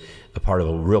years, a part of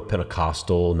a real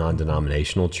Pentecostal,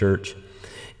 non-denominational church.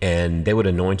 And they would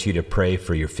anoint you to pray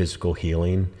for your physical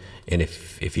healing. And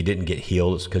if you didn't get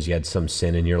healed, it's because you had some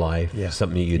sin in your life,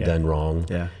 something that you'd done wrong.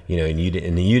 And you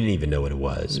didn't even know what it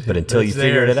was. But until you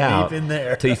figured it out,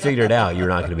 you're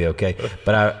not going to be okay.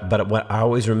 But what I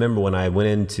always remember when I went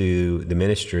into the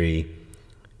ministry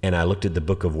and I looked at the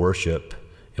book of worship,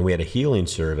 and we had a healing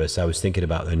service, I was thinking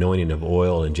about the anointing of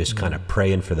oil and just kind of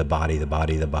praying for the body. Get up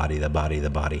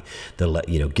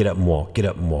and walk, get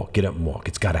up and walk, get up and walk.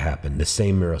 It's got to happen. The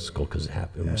same miracle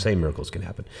same miracles can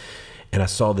happen. And I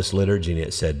saw this liturgy, and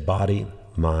it said body,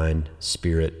 mind,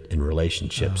 spirit, and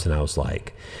relationships. And I was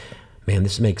like, man,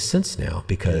 this makes sense now,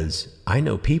 because I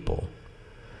know people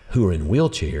who are in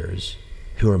wheelchairs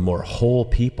who are more whole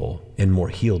people and more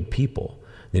healed people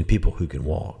than people who can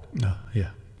walk.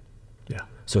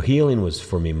 So healing was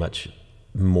for me much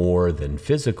more than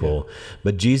physical,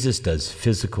 but Jesus does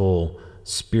physical,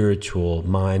 spiritual,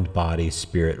 mind, body,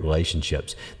 spirit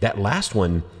relationships. That last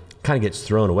one kind of gets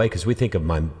thrown away because we think of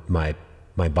my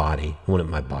body. I want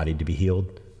my body to be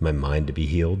healed, my mind to be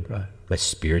healed, my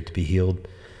spirit to be healed.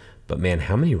 But man,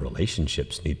 how many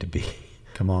relationships need to be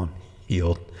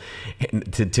healed?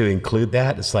 And to include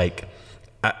that, it's like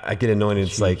I get anointed.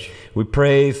 It's like we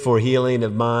pray for healing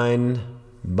of mind,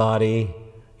 body,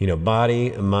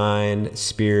 body, mind,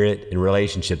 spirit, and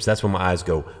relationships. That's when my eyes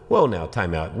go, whoa, now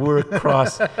time out. We're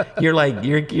across.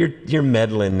 You're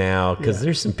meddling now, because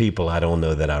there's some people I don't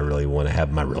know that I really want to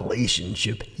have my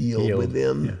relationship healed with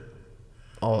them.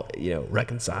 All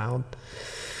reconciled.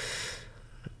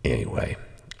 Anyway,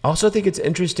 I also think it's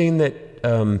interesting that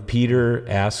Peter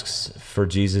asks for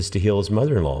Jesus to heal his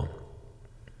mother-in-law.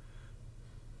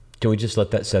 Can we just let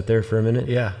that sit there for a minute?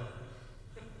 Yeah.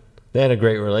 They had a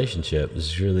great relationship. It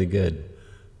was really good.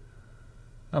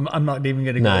 I'm not even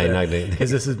going to go there,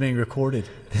 because this is being recorded.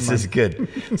 This is good.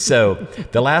 So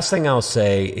the last thing I'll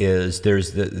say is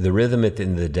there's the rhythm at the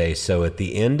end of the day. So at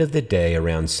the end of the day,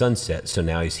 around sunset, so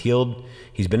now he's healed.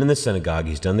 He's been in the synagogue.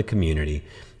 He's done the community,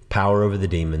 power over the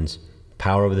demons,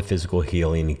 power over the physical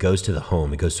healing. He goes to the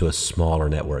home. He goes to a smaller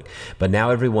network. But now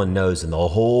everyone knows, and the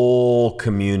whole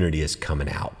community is coming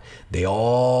out. They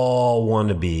all want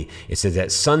to be. It says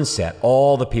at sunset,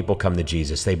 all the people come to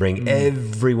Jesus. They bring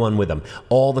everyone with them,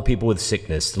 all the people with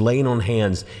sickness, laying on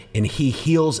hands, and he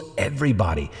heals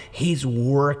everybody. He's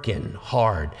working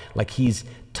hard, like he's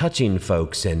touching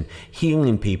folks and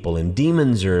healing people, and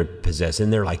demons are possessed,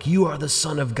 and they're like, you are the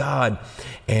Son of God.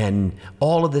 And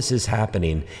all of this is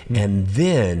happening. And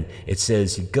then it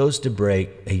says he goes to bed,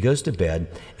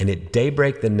 and at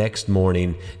daybreak the next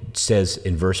morning, it says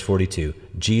in verse 42,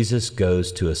 Jesus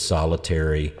goes to a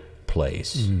solitary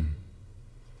place. You're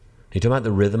talking about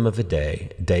the rhythm of a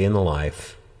day in the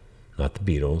life not the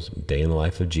Beatles, Day in the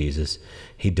Life of Jesus.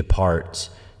 He departs.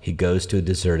 He goes to a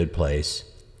deserted place.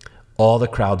 All the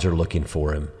crowds are looking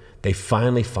for him. They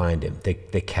finally find him. They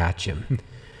catch him.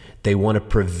 They want to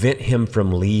prevent him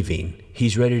from leaving.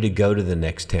 He's ready to go to the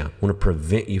next town. I want to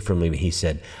prevent you from leaving. He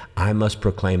said, I must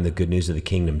proclaim the good news of the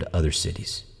kingdom to other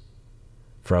cities.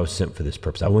 For I was sent for this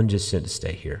purpose. I wasn't just sent to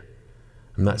stay here.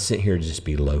 I'm not sent here to just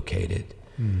be located.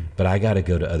 But I got to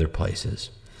go to other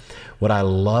places. What I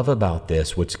love about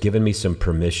this, what's given me some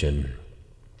permission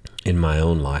in my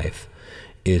own life,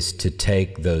 is to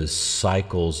take those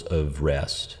cycles of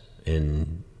rest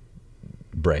and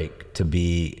break, to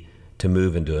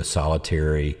move into a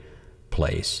solitary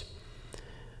place.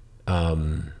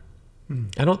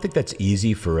 I don't think that's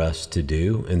easy for us to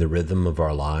do in the rhythm of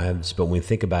our lives, but when we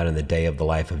think about it in the day of the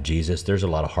life of Jesus, there's a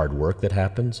lot of hard work that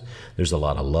happens. There's a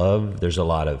lot of love. There's a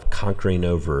lot of conquering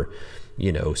over,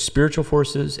 spiritual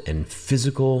forces and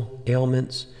physical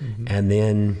ailments. And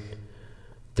then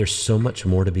there's so much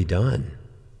more to be done.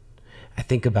 I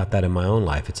think about that in my own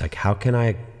life. It's like, how can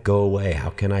I go away?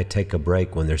 How can I take a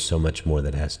break when there's so much more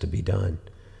that has to be done?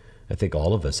 I think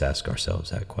all of us ask ourselves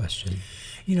that question.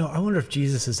 I wonder if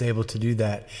Jesus is able to do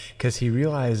that because he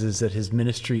realizes that his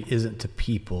ministry isn't to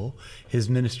people. His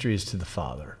ministry is to the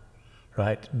Father,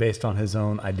 right? Based on his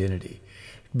own identity.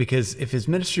 Because if his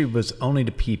ministry was only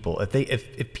to people,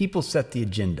 if people set the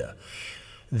agenda,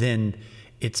 then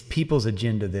it's people's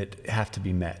agenda that have to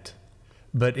be met.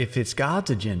 But if it's God's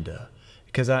agenda,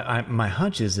 because my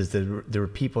hunch is that there were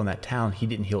people in that town he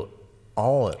didn't heal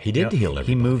all of. He did heal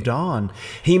everybody. He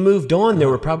moved on.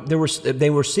 They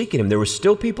were seeking him. There were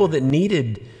still people that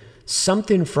needed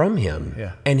something from him.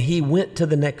 Yeah. And he went to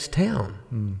the next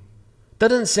town. That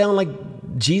doesn't sound like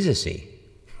Jesus-y.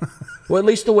 Well, at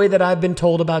least the way that I've been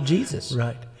told about Jesus.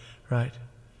 Right.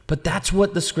 But that's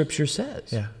what the scripture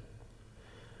says. Yeah.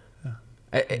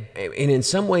 And in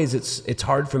some ways it's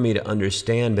hard for me to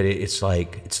understand, but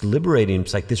it's liberating.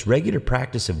 It's like this regular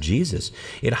practice of Jesus.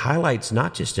 It highlights,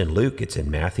 not just in Luke, it's in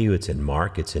Matthew, it's in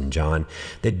Mark, it's in John,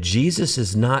 that Jesus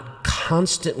is not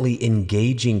constantly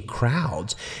engaging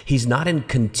crowds. He's not in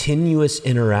continuous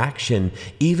interaction,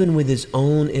 even with his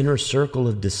own inner circle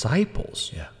of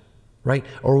disciples. Yeah. Right?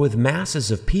 Or with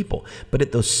masses of people. But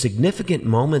at those significant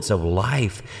moments of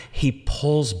life, he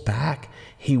pulls back,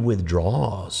 he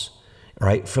withdraws,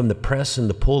 right, from the press and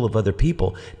the pull of other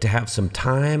people to have some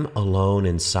time alone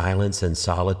in silence and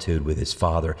solitude with his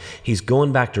Father. He's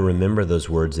going back to remember those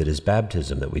words at his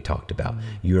baptism that we talked about.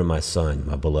 You are my son,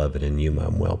 my beloved, and you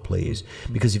I'm well pleased.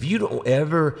 Because if you don't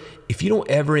ever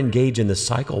engage in the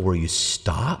cycle where you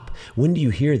stop, when do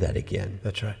you hear that again?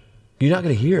 That's right. You're not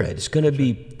going to hear it. It's going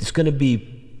to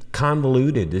be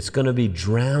convoluted. It's going to be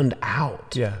drowned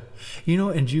out. Yeah.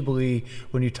 In Jubilee,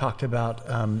 when you talked about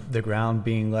the ground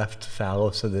being left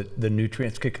fallow so that the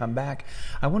nutrients could come back,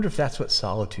 I wonder if that's what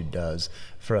solitude does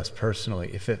for us personally.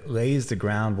 If it lays the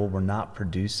ground where we're not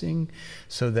producing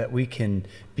so that we can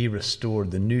be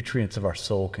restored, the nutrients of our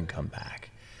soul can come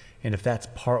back. And if that's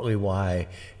partly why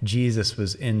Jesus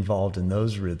was involved in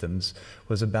those rhythms,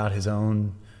 was about his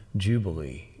own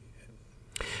Jubilee.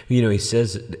 He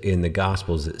says in the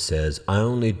Gospels, it says, I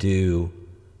only do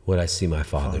what I see my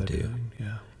Father do.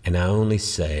 Yeah. And I only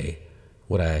say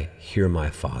what I hear my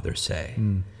Father say.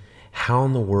 How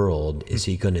in the world is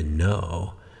he going to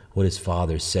know what his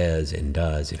Father says and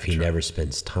does if he never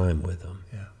spends time with them?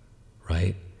 Yeah.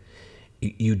 Right?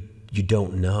 You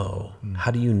don't know. How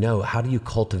do you know? How do you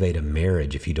cultivate a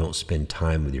marriage if you don't spend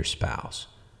time with your spouse?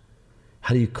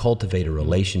 How do you cultivate a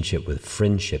relationship with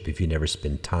friendship if you never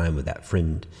spend time with that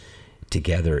friend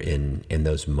together in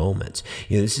those moments?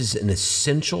 This is an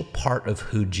essential part of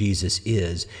who Jesus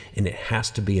is, and it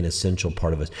has to be an essential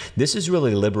part of us. This has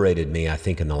really liberated me, I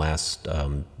think, in the last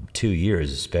 2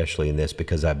 years, especially in this,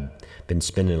 because I've been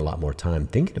spending a lot more time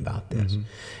thinking about this.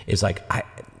 It's like,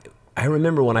 I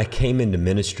remember when I came into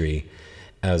ministry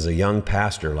as a young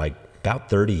pastor, like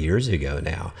about 30 years ago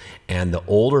now, and the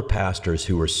older pastors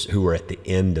who were at the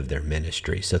end of their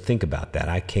ministry. So think about that.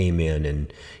 I came in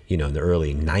the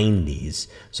early 90s.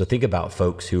 So think about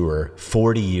folks who were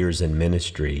 40 years in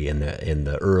ministry in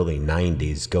the early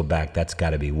 90s. Go back, that's got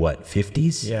to be what,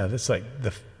 50s? Yeah, that's like All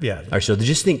right, so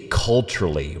just think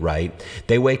culturally, right?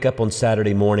 They wake up on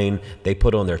Saturday morning, they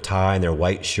put on their tie and their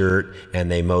white shirt,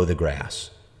 and they mow the grass.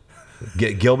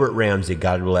 Gilbert Ramsey,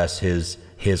 God bless his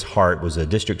heart, was a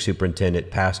district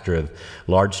superintendent, pastor of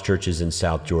large churches in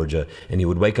South Georgia, and he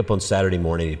would wake up on Saturday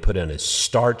morning, he'd put on his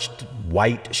starched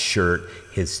white shirt,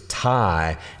 his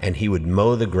tie, and he would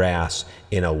mow the grass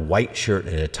in a white shirt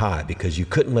and a tie, because you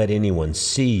couldn't let anyone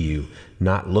see you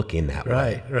not looking that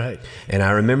way. Right. And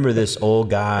I remember this old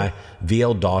guy,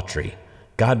 V.L. Daughtry.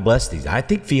 God bless these. I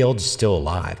think VL's still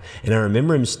alive. And I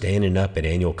remember him standing up at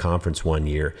annual conference one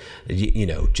year,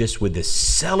 just with this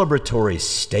celebratory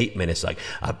statement. It's like,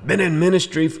 I've been in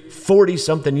ministry for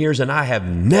 40-something years, and I have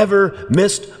never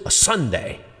missed a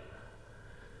Sunday.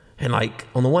 And like,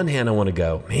 on the one hand, I want to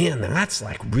go, man, that's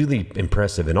like really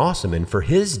impressive and awesome. And for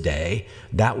his day,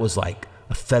 that was like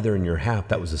a feather in your hat.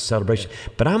 That was a celebration.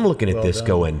 But I'm looking at this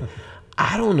going,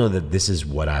 I don't know that this is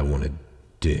what I want to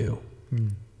do.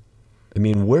 I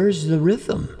mean, where's the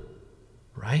rhythm,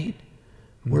 right?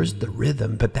 Where's the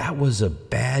rhythm? But that was a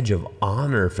badge of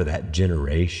honor for that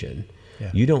generation. Yeah.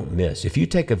 You don't miss. If you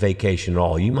take a vacation at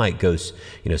all, you might go,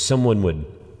 someone would,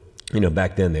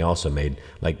 back then they also made,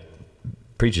 like,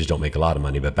 preachers don't make a lot of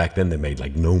money, but back then they made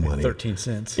like no money. 13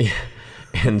 cents. Yeah.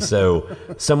 And so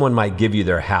someone might give you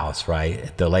their house, right,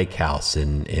 at the lake house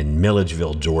in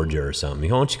Milledgeville, Georgia or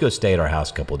something. Why don't you go stay at our house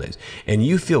a couple of days? And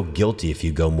you feel guilty if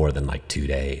you go more than like 2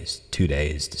 days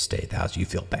to stay at the house. You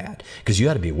feel bad because you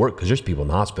got to be at work because there's people in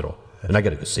the hospital and I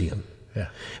got to go see them. Yeah.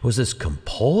 It was this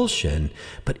compulsion,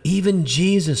 but even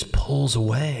Jesus pulls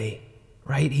away,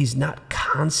 right? He's not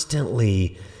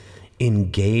constantly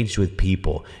engaged with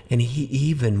people, and he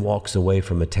even walks away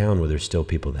from a town where there's still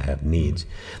people that have needs.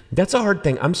 That's a hard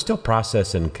thing. I'm still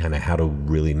processing kind of how to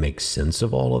really make sense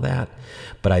of all of that,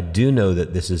 but I do know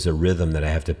that this is a rhythm that I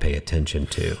have to pay attention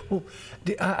to. Well,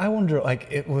 I wonder,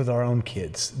 with our own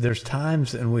kids, there's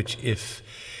times in which if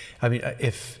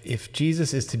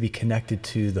Jesus is to be connected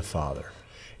to the Father,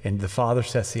 and the Father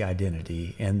sets the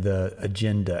identity and the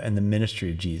agenda and the ministry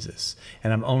of Jesus,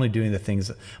 and I'm only doing the things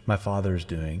that my Father is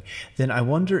doing, then I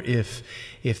wonder if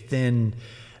then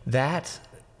that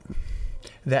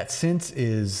sense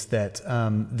is that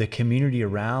the community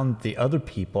around the other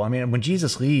people, I mean, when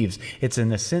Jesus leaves, it's in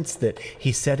the sense that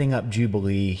he's setting up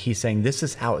Jubilee. He's saying, this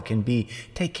is how it can be.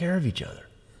 Take care of each other.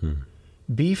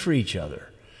 Be for each other.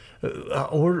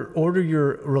 Order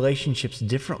your relationships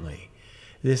differently.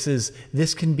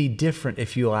 This can be different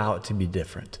if you allow it to be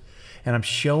different. And I'm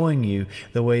showing you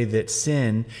the way that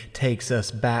sin takes us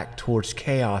back towards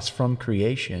chaos from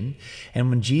creation.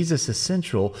 And when Jesus is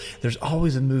central, there's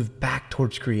always a move back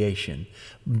towards creation,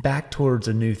 back towards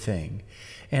a new thing.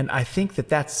 And I think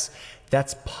that's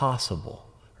possible,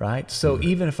 right? So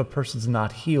even if a person's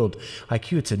not healed,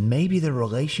 like you had said, maybe their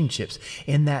relationships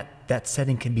in that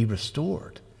setting can be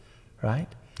restored, right?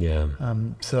 Yeah.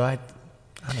 So I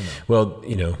don't know. Well,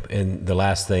 and the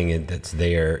last thing that's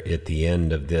there at the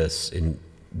end of this, in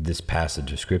this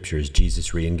passage of Scripture, is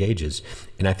Jesus re-engages.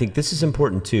 And I think this is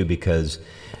important too, because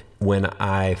when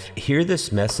I hear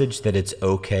this message that it's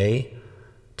okay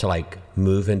to like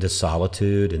move into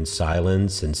solitude and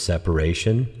silence and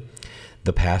separation,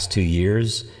 the past 2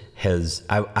 years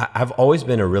I've always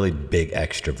been a really big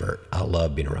extrovert. I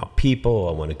love being around people.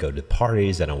 I want to go to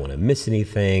parties. I don't want to miss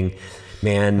anything.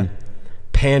 Man,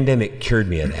 pandemic cured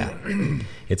me of that.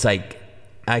 It's like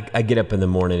I get up in the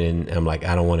morning and I'm like,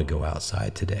 I don't want to go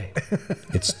outside today.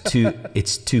 It's too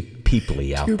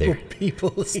peoply out there.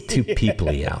 It's too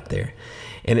peoply out there.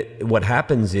 And what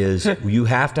happens is you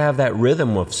have to have that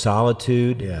rhythm of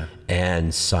solitude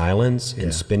and silence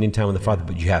and spending time with the Father,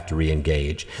 but you have to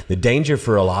re-engage. The danger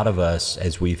for a lot of us,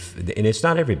 and it's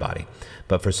not everybody,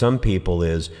 but for some people,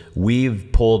 is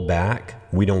we've pulled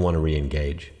back. We don't want to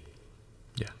re-engage.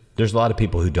 There's a lot of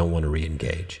people who don't want to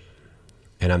re-engage,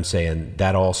 and I'm saying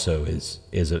that also is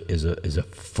a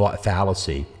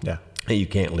fallacy that you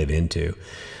can't live into.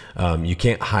 You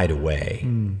can't hide away.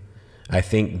 I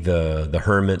think the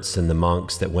hermits and the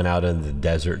monks that went out into the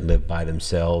desert and lived by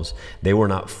themselves, they were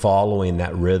not following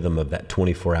that rhythm of that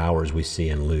 24 hours we see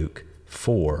in Luke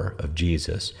 4 of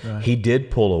Jesus. Right. He did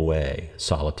pull away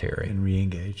solitary and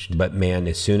re-engaged. But man,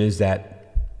 as soon as that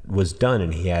was done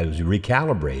and was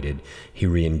recalibrated, he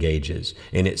re-engages.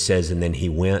 And it says, and then he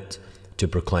went to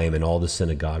proclaim in all the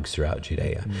synagogues throughout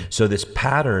Judea. So this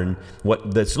pattern,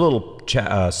 this little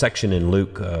section in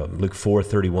Luke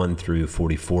 4:31 through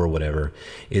 44, whatever,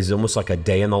 is almost like a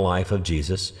day in the life of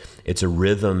Jesus. It's a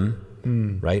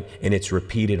rhythm, right? And it's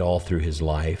repeated all through his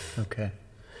life. Okay.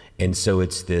 And so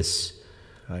it's this,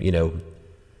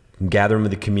 gathering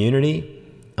with the community.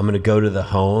 I'm going to go to the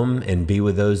home and be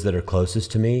with those that are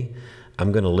closest to me.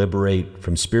 I'm going to liberate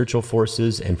from spiritual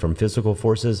forces and from physical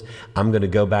forces. I'm going to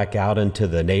go back out into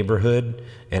the neighborhood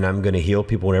and I'm going to heal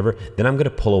people, whatever. Then I'm going to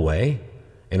pull away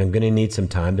and I'm going to need some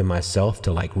time to myself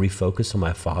to like refocus on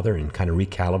my Father and kind of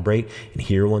recalibrate and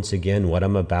hear once again what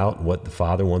I'm about, what the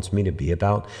Father wants me to be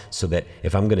about, so that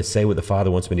if I'm going to say what the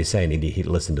Father wants me to say, I need to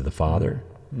listen to the Father.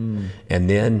 And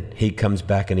then he comes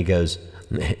back and he goes,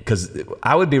 because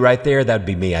I would be right there. That'd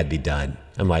be me. I'd be done.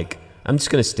 I'm like, I'm just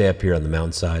going to stay up here on the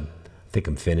mountainside. I think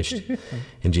I'm finished.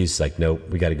 And Jesus is like, nope,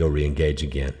 we got to go re-engage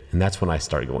again. And that's when I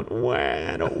started going, well,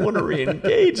 I don't want to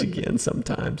re-engage again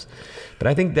sometimes. But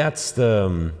I think that's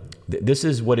this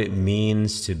is what it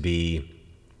means to be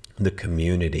the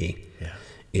community,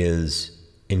 is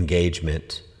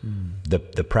engagement,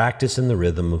 the practice and the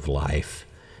rhythm of life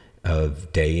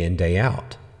of day in, day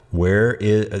out.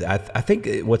 I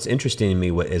think what's interesting to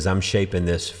me as I'm shaping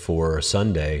this for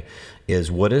Sunday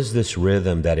is, what is this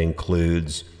rhythm that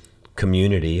includes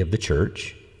community of the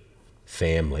church,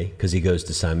 family, because he goes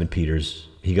to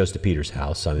Peter's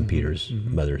house, Simon Peter's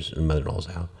mother-in-law's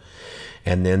house.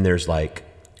 And then there's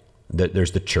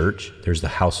there's the church, there's the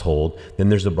household, then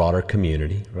there's the broader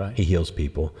community. Right. He heals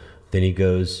people. Then he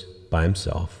goes by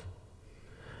himself.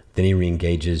 Then he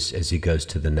re-engages as he goes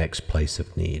to the next place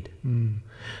of need.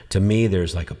 To me,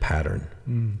 there's like a pattern.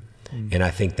 And I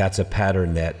think that's a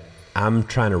pattern that I'm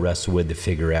trying to wrestle with to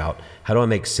figure out, how do I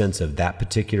make sense of that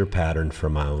particular pattern for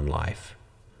my own life?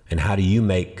 And how do you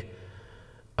make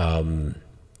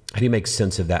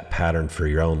sense of that pattern for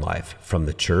your own life? From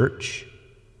the church,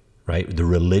 right? The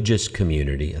religious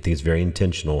community. I think it's very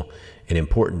intentional and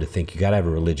important to think you got to have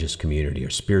a religious community or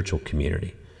spiritual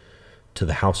community. To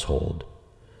the household,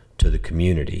 to the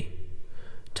community,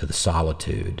 to the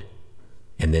solitude,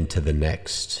 and then to the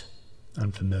next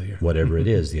unfamiliar, whatever it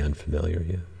is, the unfamiliar.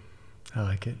 Yeah, I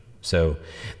like it. So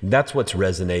that's what's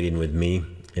resonating with me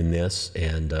in this,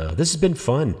 and this has been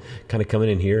fun, kind of coming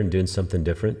in here and doing something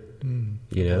different.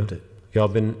 You know, Loved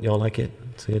it. y'all like it?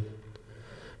 It's good.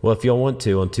 Well, if y'all want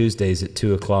to, on Tuesdays at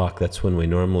 2:00, that's when we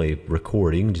normally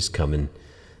record. You can just come and,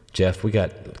 Jeff,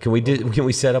 can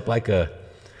we set up like a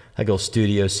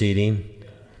studio seating?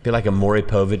 Be like a Maury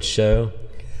Povich show.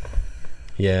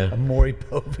 Yeah. A Maury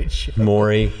Povich show.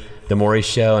 The Maury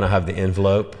show, and I'll have the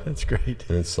envelope. That's great.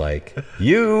 And it's like,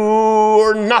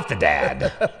 you're not the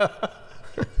dad.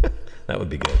 That would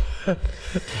be good.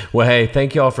 Well, hey,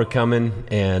 thank you all for coming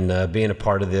and being a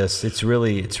part of this. It's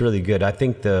really good. I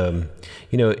think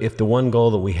if the one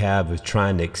goal that we have is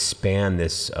trying to expand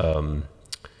this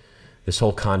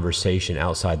whole conversation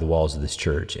outside the walls of this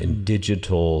church, and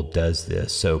digital does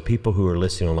this. So people who are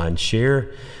listening online,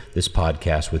 share this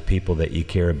podcast with people that you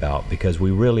care about, because we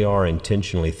really are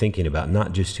intentionally thinking about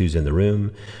not just who's in the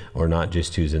room or not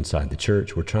just who's inside the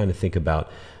church. We're trying to think about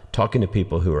talking to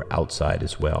people who are outside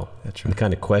as well. That's right. The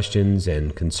kind of questions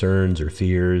and concerns or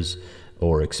fears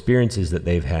or experiences that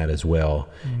they've had as well.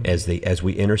 As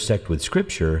we intersect with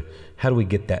Scripture, how do we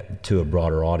get that to a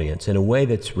broader audience in a way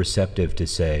that's receptive to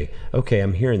say, okay,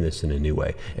 I'm hearing this in a new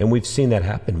way? And we've seen that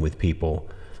happen with people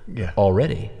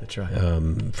already. That's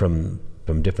right. From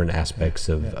different aspects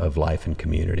of life and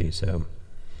community. So,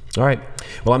 all right.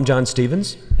 Well, I'm John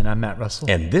Stevens. And I'm Matt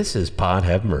Russell. And this is Pod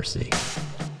Have Mercy.